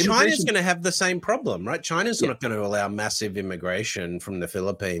robots. And China's going to have the same problem, right? China's not going to allow massive immigration from the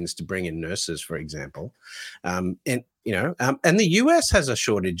Philippines to bring in nurses, for example. And the US has a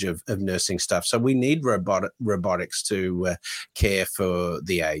shortage of nursing stuff. So we need robotics to care for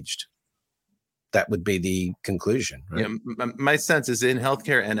the aged. That would be the conclusion. Right? Yeah, my sense is in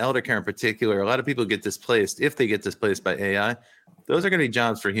healthcare and elder care in particular, a lot of people get displaced. If they get displaced by AI, those are going to be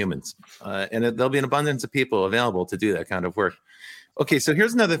jobs for humans. And there'll be an abundance of people available to do that kind of work. Okay, so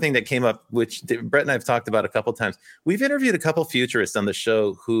here's another thing that came up, which Brett and I have talked about a couple of times. We've interviewed a couple futurists on the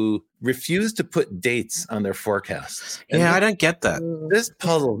show who refuse to put dates on their forecasts. And I don't get that. This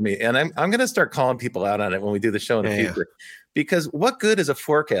puzzled me, and I'm going to start calling people out on it when we do the show in the future. Because what good is a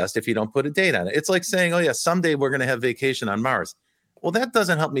forecast if you don't put a date on it? It's like saying, someday we're going to have vacation on Mars. Well, that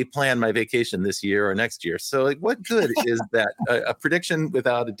doesn't help me plan my vacation this year or next year. So what good is that, a prediction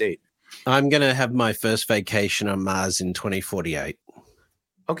without a date? I'm going to have my first vacation on Mars in 2048.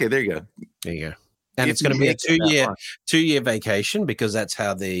 Okay, there you go. There you go. And it's going to be a two-year vacation, because that's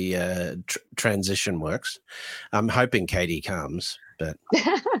how the transition works. I'm hoping Katie comes, but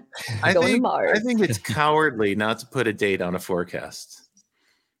I think it's cowardly not to put a date on a forecast.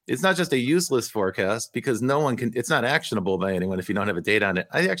 It's not just a useless forecast, because it's not actionable by anyone if you don't have a date on it.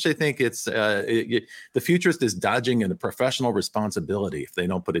 I actually think it's the futurist is dodging a professional responsibility if they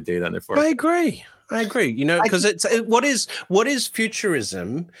don't put a date on their forecast. I agree. Because what is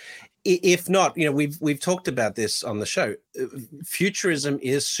futurism? If not, we've talked about this on the show. Futurism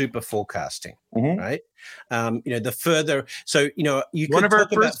is super forecasting, right? The further, so you one of our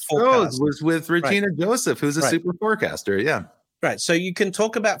first shows was with Regina Joseph, who's a super forecaster. Yeah. Right. So you can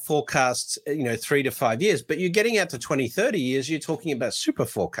talk about forecasts, 3 to 5 years, but you're getting out to 20, 30 years, you're talking about super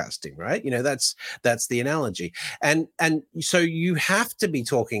forecasting, right? That's the analogy. And so you have to be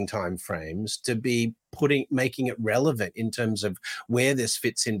talking timeframes to be making it relevant in terms of where this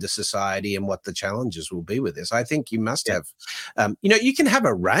fits into society and what the challenges will be with this. I think you must have, you can have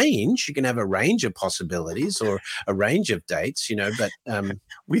a range. You can have a range of possibilities or a range of dates, but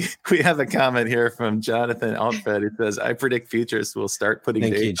we have a comment here from Jonathan Altfed. It says, I predict futurists will start putting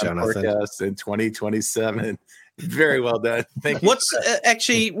dates on forecasts in 2027. Very well done. Thank you.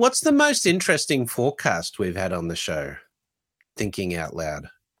 What's the most interesting forecast we've had on the show? Thinking out loud.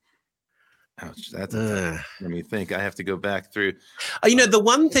 Ouch, let me think. I have to go back through. The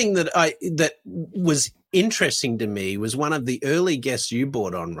one thing that was interesting to me was one of the early guests you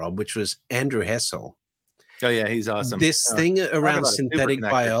brought on, Rob, which was Andrew Hessel. Oh yeah, he's awesome. This thing around synthetic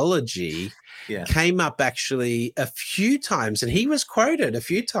biology came up actually a few times, and he was quoted a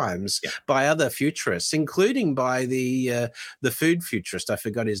few times by other futurists, including by the food futurist. I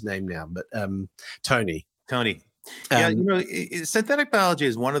forgot his name now, but Tony. Synthetic biology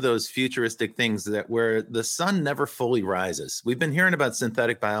is one of those futuristic things where the sun never fully rises. We've been hearing about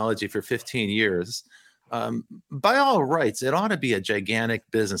synthetic biology for 15 years. By all rights, it ought to be a gigantic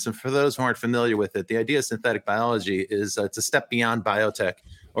business. And for those who aren't familiar with it, the idea of synthetic biology is it's a step beyond biotech,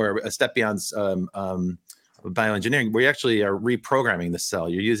 or a step beyond bioengineering, where you actually are reprogramming the cell.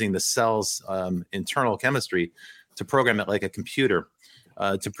 You're using the cell's internal chemistry to program it like a computer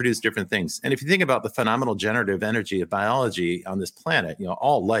to produce different things. And if you think about the phenomenal generative energy of biology on this planet,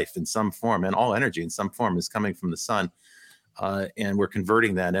 all life in some form and all energy in some form is coming from the sun. And we're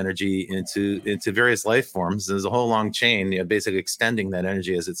converting that energy into various life forms. There's a whole long chain, basically extending that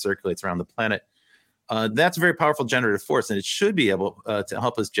energy as it circulates around the planet. That's a very powerful generative force, and it should be able to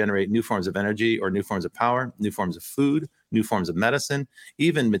help us generate new forms of energy or new forms of power, new forms of food, new forms of medicine,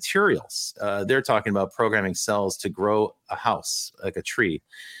 even materials. They're talking about programming cells to grow a house, like a tree.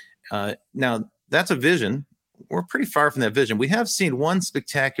 Now, that's a vision. We're pretty far from that vision. We have seen one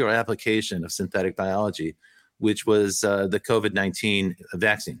spectacular application of synthetic biology, which was the COVID-19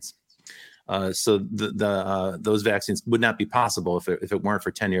 vaccines. So those vaccines would not be possible if it weren't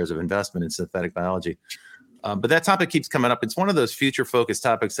for 10 years of investment in synthetic biology. But that topic keeps coming up. It's one of those future-focused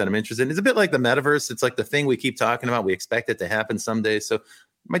topics that I'm interested in. It's a bit like the metaverse. It's like the thing we keep talking about. We expect it to happen someday. So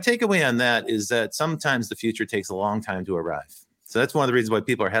my takeaway on that is that sometimes the future takes a long time to arrive. So that's one of the reasons why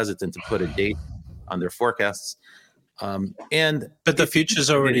people are hesitant to put a date on their forecasts. But the future's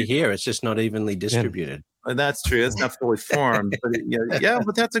already here. It's just not evenly distributed. And that's true. It's not fully formed. But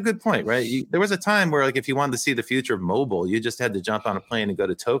but that's a good point, right? There was a time where, like, if you wanted to see the future of mobile, you just had to jump on a plane and go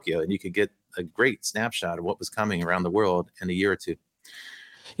to Tokyo, and you could get a great snapshot of what was coming around the world in a year or two.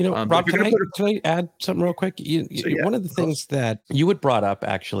 Rob, can I add something real quick? One of the things that you had brought up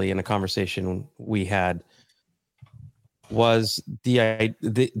actually in a conversation we had was the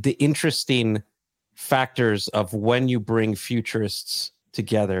interesting factors of when you bring futurists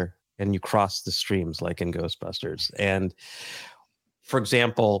together and you cross the streams, like in Ghostbusters. And for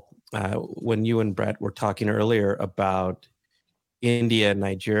example, when you and Brett were talking earlier about India and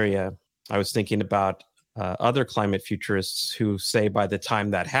Nigeria, I was thinking about other climate futurists who say by the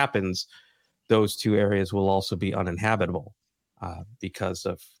time that happens, those two areas will also be uninhabitable because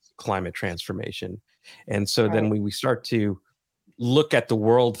of climate transformation. And so then we start to look at the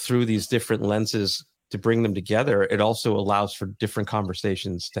world through these different lenses to bring them together, it also allows for different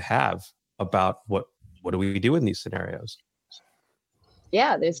conversations to have about what do we do in these scenarios.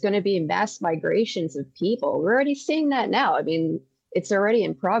 Yeah, there's going to be mass migrations of people. We're already seeing that now. I mean, it's already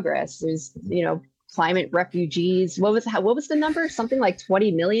in progress. There's, climate refugees. What was the number? Something like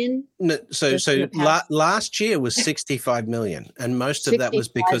 20 million? No, so last year was 65 million, and most of that was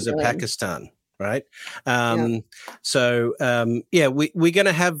because of Pakistan. Right. We're going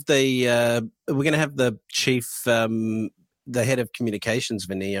to have the chief, the head of communications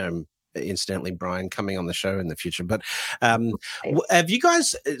for NEOM, incidentally, Brian, coming on the show in the future. But have you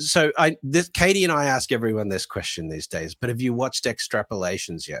guys, Katie and I ask everyone this question these days, but have you watched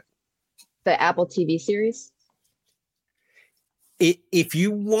Extrapolations yet? The Apple TV series? If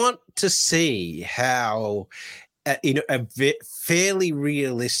you want to see how a fairly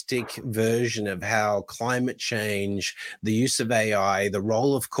realistic version of how climate change, the use of AI, the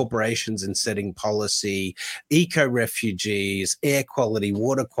role of corporations in setting policy, eco-refugees, air quality,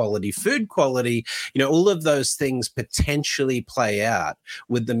 water quality, food quality, all of those things potentially play out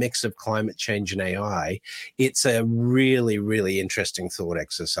with the mix of climate change and AI, it's a really, really interesting thought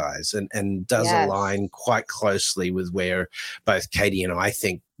exercise and does align quite closely with where both Katie and I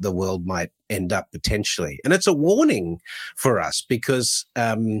think the world might end up potentially. And it's a warning for us because,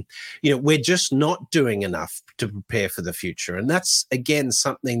 we're just not doing enough to prepare for the future. And that's, again,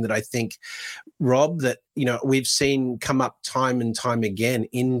 something that I think, Rob, that, we've seen come up time and time again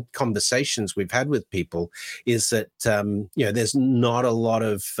in conversations we've had with people is that, there's not a lot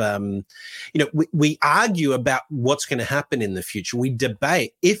of, we argue about what's going to happen in the future. We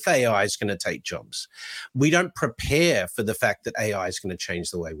debate if AI is going to take jobs. We don't prepare for the fact that AI is going to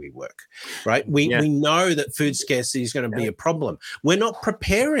change the way we work, right? We know that food scarcity is going to be a problem. We're not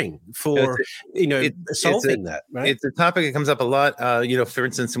preparing for, solving that, right? It's a topic that comes up a lot. For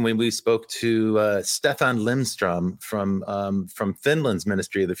instance, when we spoke to Stefan Lindstrom from Finland's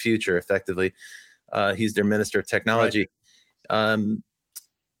Ministry of the Future, effectively, he's their Minister of Technology. Right.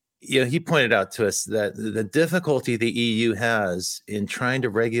 He pointed out to us that the difficulty the EU has in trying to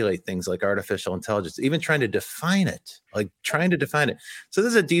regulate things like artificial intelligence, even trying to define it. So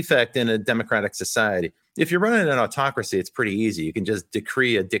there's a defect in a democratic society. If you're running an autocracy, it's pretty easy. You can just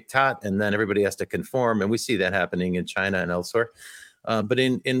decree a diktat and then everybody has to conform. And we see that happening in China and elsewhere. But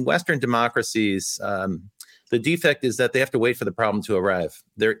in Western democracies, the defect is that they have to wait for the problem to arrive.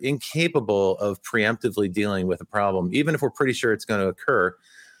 They're incapable of preemptively dealing with a problem, even if we're pretty sure it's going to occur.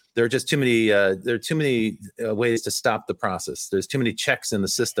 There are just too many ways to stop the process. There's too many checks in the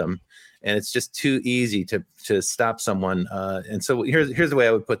system, and it's just too easy to stop someone. And so here's the way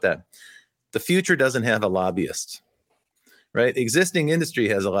I would put that: the future doesn't have a lobbyist, right? Existing industry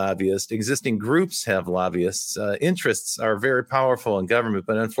has a lobbyist. Existing groups have lobbyists. Interests are very powerful in government,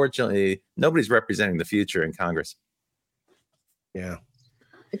 but unfortunately, nobody's representing the future in Congress. Yeah.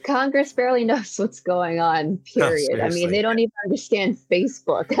 Congress barely knows what's going on, period. I mean, they don't even understand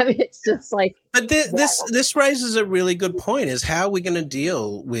Facebook. I mean, it's just like. But this raises a really good point: is how are we going to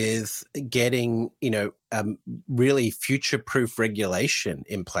deal with getting, really future-proof regulation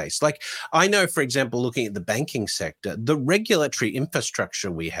in place? Like, I know, for example, looking at the banking sector, the regulatory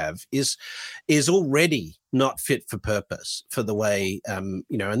infrastructure we have is already not fit for purpose for the way, and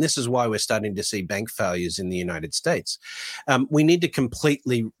this is why we're starting to see bank failures in the United States. We need to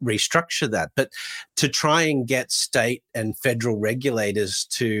completely restructure that. But to try and get state and federal regulators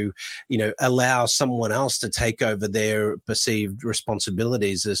to, allow someone else to take over their perceived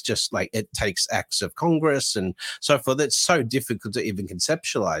responsibilities is just like, it takes acts of Congress and so forth. It's so difficult to even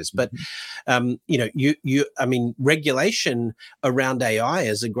conceptualize. But, regulation around AI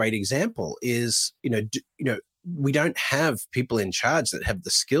is a great example is, we don't have people in charge that have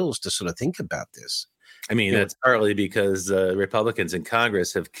the skills to sort of think about this. I mean, that's partly because Republicans in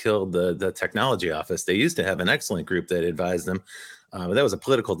Congress have killed the technology office. They used to have an excellent group that advised them. But that was a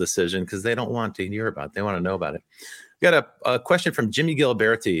political decision because they don't want to hear about it. They want to know about it. We got a question from Jimmy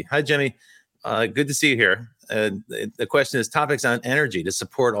Gilberti. Hi, Jimmy. Good to see you here. The question is topics on energy to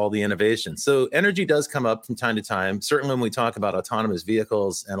support all the innovation. So energy does come up from time to time, certainly when we talk about autonomous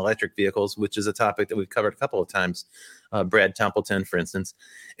vehicles and electric vehicles, which is a topic that we've covered a couple of times, Brad Templeton, for instance.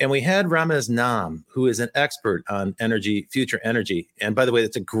 And we had Ramez Nam, who is an expert on energy, future energy. And by the way,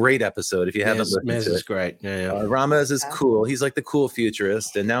 it's a great episode if you haven't listened to it. Ramez is great. Yeah. Ramez is cool. He's like the cool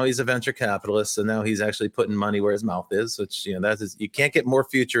futurist, and now he's a venture capitalist. So now he's actually putting money where his mouth is, which, you can't get more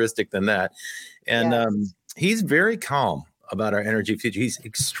futuristic than that. And he's very calm about our energy future. He's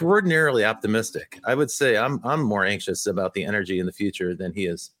extraordinarily optimistic. I would say I'm more anxious about the energy in the future than he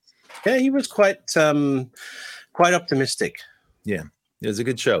is. Yeah, he was quite optimistic. Yeah, it was a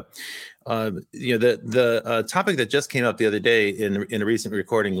good show. The topic that just came up the other day in a recent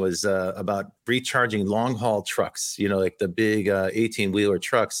recording was about recharging long haul trucks. Like the big 18-wheeler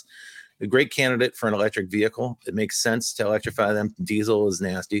trucks. A great candidate for an electric vehicle. It makes sense to electrify them. Diesel is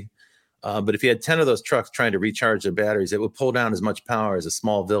nasty. But if you had 10 of those trucks trying to recharge their batteries, it would pull down as much power as a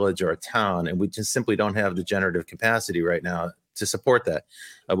small village or a town. And we just simply don't have the generative capacity right now to support that.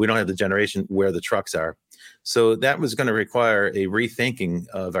 We don't have the generation where the trucks are. So that was going to require a rethinking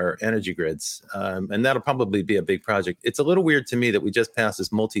of our energy grids. And that'll probably be a big project. It's a little weird to me that we just passed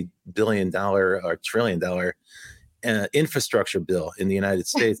this multi-billion-dollar or trillion-dollar infrastructure bill in the United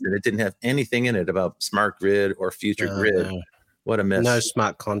States, and it didn't have anything in it about smart grid or future grid. What a mess. No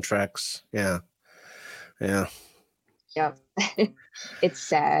smart contracts. Yeah. It's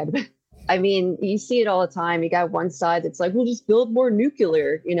sad. I mean, you see it all the time. You got one side that's like, we'll just build more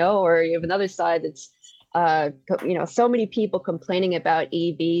nuclear, or you have another side that's, so many people complaining about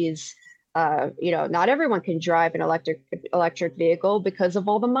EVs. Not everyone can drive an electric vehicle because of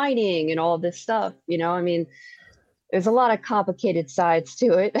all the mining and all this stuff. I mean, there's a lot of complicated sides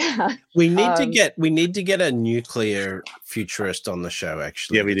to it. We need to get a nuclear futurist on the show,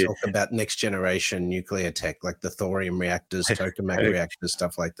 actually. Yeah, we do. Talk about next generation nuclear tech, like the thorium reactors, tokamak reactors,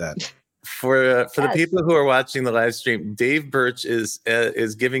 stuff like that. For the people who are watching the live stream, Dave Birch is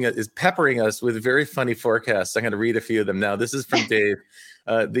peppering us with very funny forecasts. I'm going to read a few of them now. This is from Dave.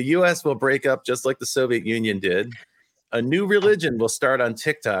 The U.S. will break up just like the Soviet Union did. A new religion will start on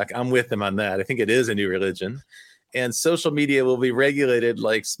TikTok. I'm with him on that. I think it is a new religion. And social media will be regulated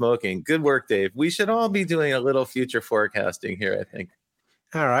like smoking. Good work, Dave. We should all be doing a little future forecasting here, I think.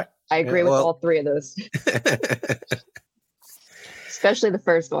 All right. I agree with all three of those. Especially the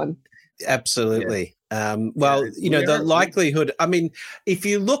first one. Absolutely. Yeah. The likelihood, I mean, if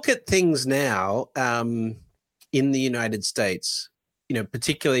you look at things now in the United States,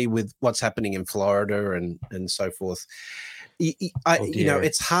 particularly with what's happening in Florida and so forth,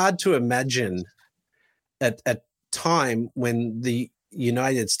 it's hard to imagine a time when the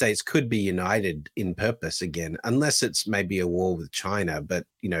United States could be united in purpose again, unless it's maybe a war with China. But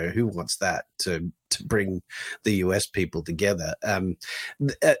who wants that to bring the US people together?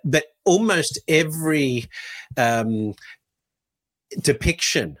 But almost every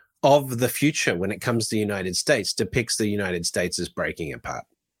depiction of the future when it comes to the United States depicts the United States as breaking apart.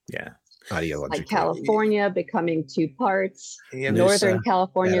 Yeah. Ideologically. Like California becoming two parts, Northern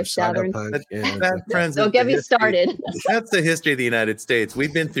California, Southern. Don't get me started. That's the history of the United States.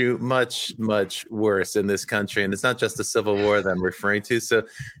 We've been through much, much worse in this country. And it's not just the Civil War that I'm referring to. So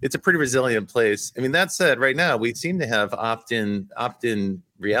it's a pretty resilient place. I mean, that said, right now, we seem to have opt-in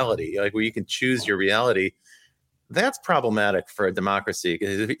reality, like where you can choose your reality. That's problematic for a democracy.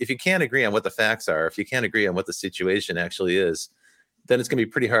 Because if you can't agree on what the facts are, if you can't agree on what the situation actually is, then it's going to be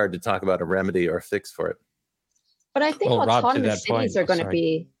pretty hard to talk about a remedy or a fix for it. But I think autonomous cities are going to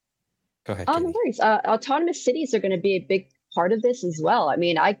be. Go ahead. No worries. Autonomous cities are going to be a big part of this as well. I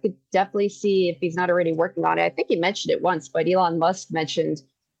mean, I could definitely see if he's not already working on it. I think he mentioned it once, but Elon Musk mentioned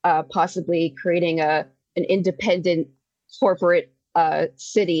possibly creating an independent corporate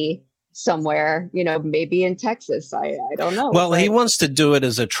city somewhere, maybe in Texas. I don't know. Well, he wants to do it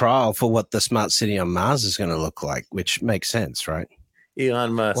as a trial for what the smart city on Mars is going to look like, which makes sense, right?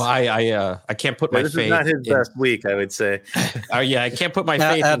 Elon Musk. Well, I can't put my faith. This is not his best week, I would say. I can't put my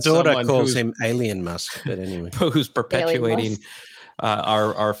faith. Our in daughter calls him Alien Musk, but anyway, who's perpetuating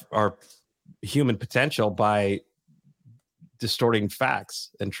our human potential by distorting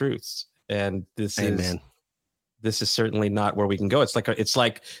facts and truths. And this is certainly not where we can go. It's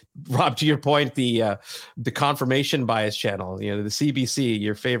like Rob, to your point, the confirmation bias channel, the CBC,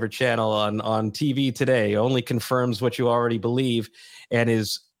 your favorite channel on TV today, only confirms what you already believe and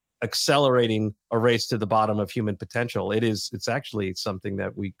is accelerating a race to the bottom of human potential. It's actually something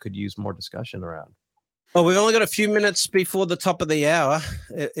that we could use more discussion around. Well, we've only got a few minutes before the top of the hour.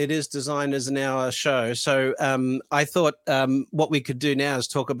 It is designed as an hour show. So I thought what we could do now is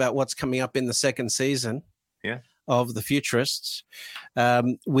talk about what's coming up in the second season. Yeah. Of the Futurists.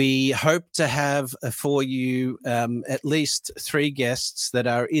 We hope to have for you at least 3 guests that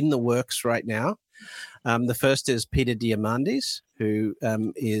are in the works right now. The first is Peter Diamandis, who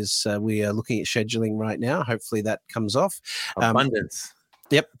we are looking at scheduling right now. Hopefully that comes off. Abundance.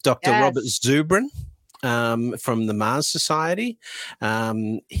 Yep. Dr. Robert Zubrin. From the Mars Society.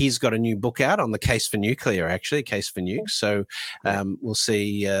 He's got a new book out on the case for nuclear, actually, case for nukes. So we'll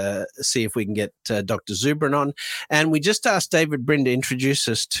see if we can get Dr. Zubrin on. And we just asked David Brin to introduce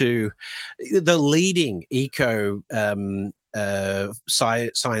us to the leading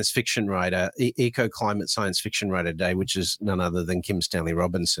science fiction writer, eco-climate science fiction writer today, which is none other than Kim Stanley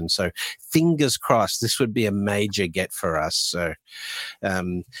Robinson. So fingers crossed, this would be a major get for us. So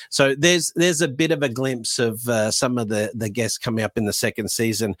there's a bit of a glimpse of some of the guests coming up in the second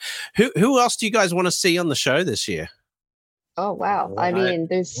season. Who else do you guys want to see on the show this year? Oh, wow. I mean,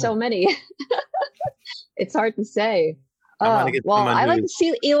 there's so many. It's hard to say. I like to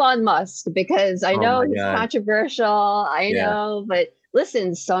see Elon Musk because I know he's controversial. I know, but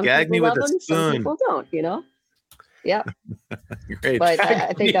listen, some people love him, some people don't, Yeah. Great. But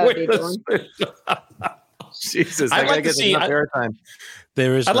I think that would be good one. Jesus, I'd like to see airtime.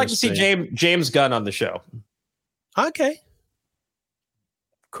 I'd like to see James Gunn on the show. Okay.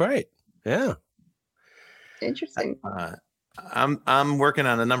 Great. Yeah. Interesting. I'm working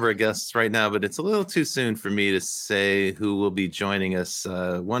on a number of guests right now, but it's a little too soon for me to say who will be joining us.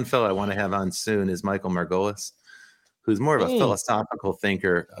 One fellow I want to have on soon is Michael Margolis, who's more of a philosophical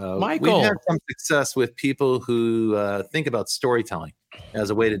thinker. Michael, we've had some success with people who think about storytelling as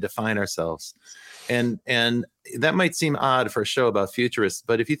a way to define ourselves, and that might seem odd for a show about futurists,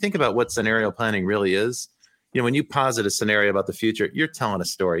 but if you think about what scenario planning really is, when you posit a scenario about the future, you're telling a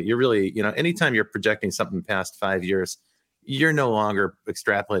story. You're really, anytime you're projecting something past 5 years, you're no longer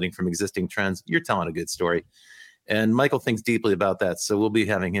extrapolating from existing trends. You're telling a good story. And Michael thinks deeply about that. So we'll be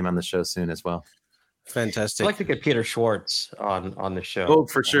having him on the show soon as well. Fantastic. I'd like to get Peter Schwartz on the show. Oh,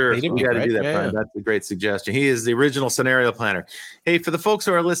 for sure. We got to do that, Yeah. Brian. That's a great suggestion. He is the original scenario planner. Hey, for the folks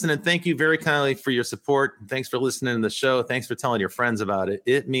who are listening, thank you very kindly for your support. Thanks for listening to the show. Thanks for telling your friends about it.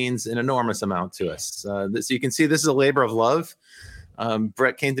 It means an enormous amount to us. You can see this is a labor of love.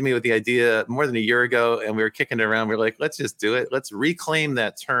 Brett came to me with the idea more than a year ago, and we were kicking it around. We we're like, let's just do it. Let's reclaim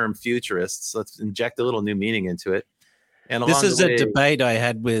that term futurists. Let's inject a little new meaning into it. And this is a debate I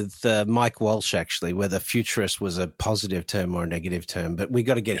had with Mike Walsh, actually, whether futurist was a positive term or a negative term. But we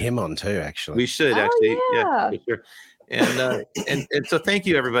got to get him on too, actually. We should actually, yeah, for sure. And so thank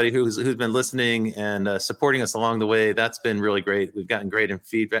you everybody who's been listening and supporting us along the way. That's been really great. We've gotten great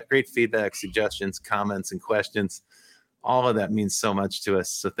feedback, suggestions, comments, and questions. All of that means so much to us.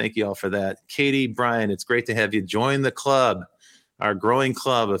 So thank you all for that. Katie, Brian, it's great to have you join the club. Our growing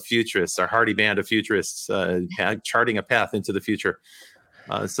club of futurists, our hardy band of futurists, charting a path into the future.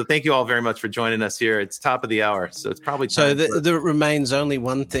 So thank you all very much for joining us here. It's top of the hour, so it's probably time. So there remains only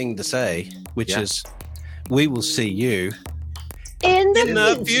one thing to say, which is we will see you in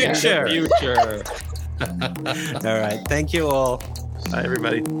the future. All right. Thank you all. Bye,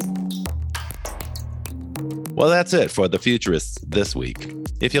 everybody. Well, that's it for The Futurists this week.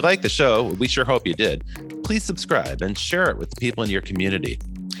 If you like the show, we sure hope you did. Please subscribe and share it with the people in your community.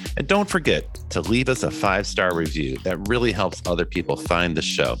 And don't forget to leave us a 5-star review. That really helps other people find the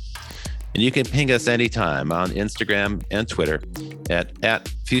show. And you can ping us anytime on Instagram and Twitter at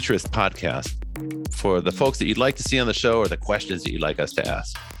Futurist Podcast for the folks that you'd like to see on the show or the questions that you'd like us to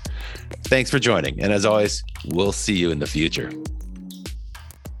ask. Thanks for joining. And as always, we'll see you in the future.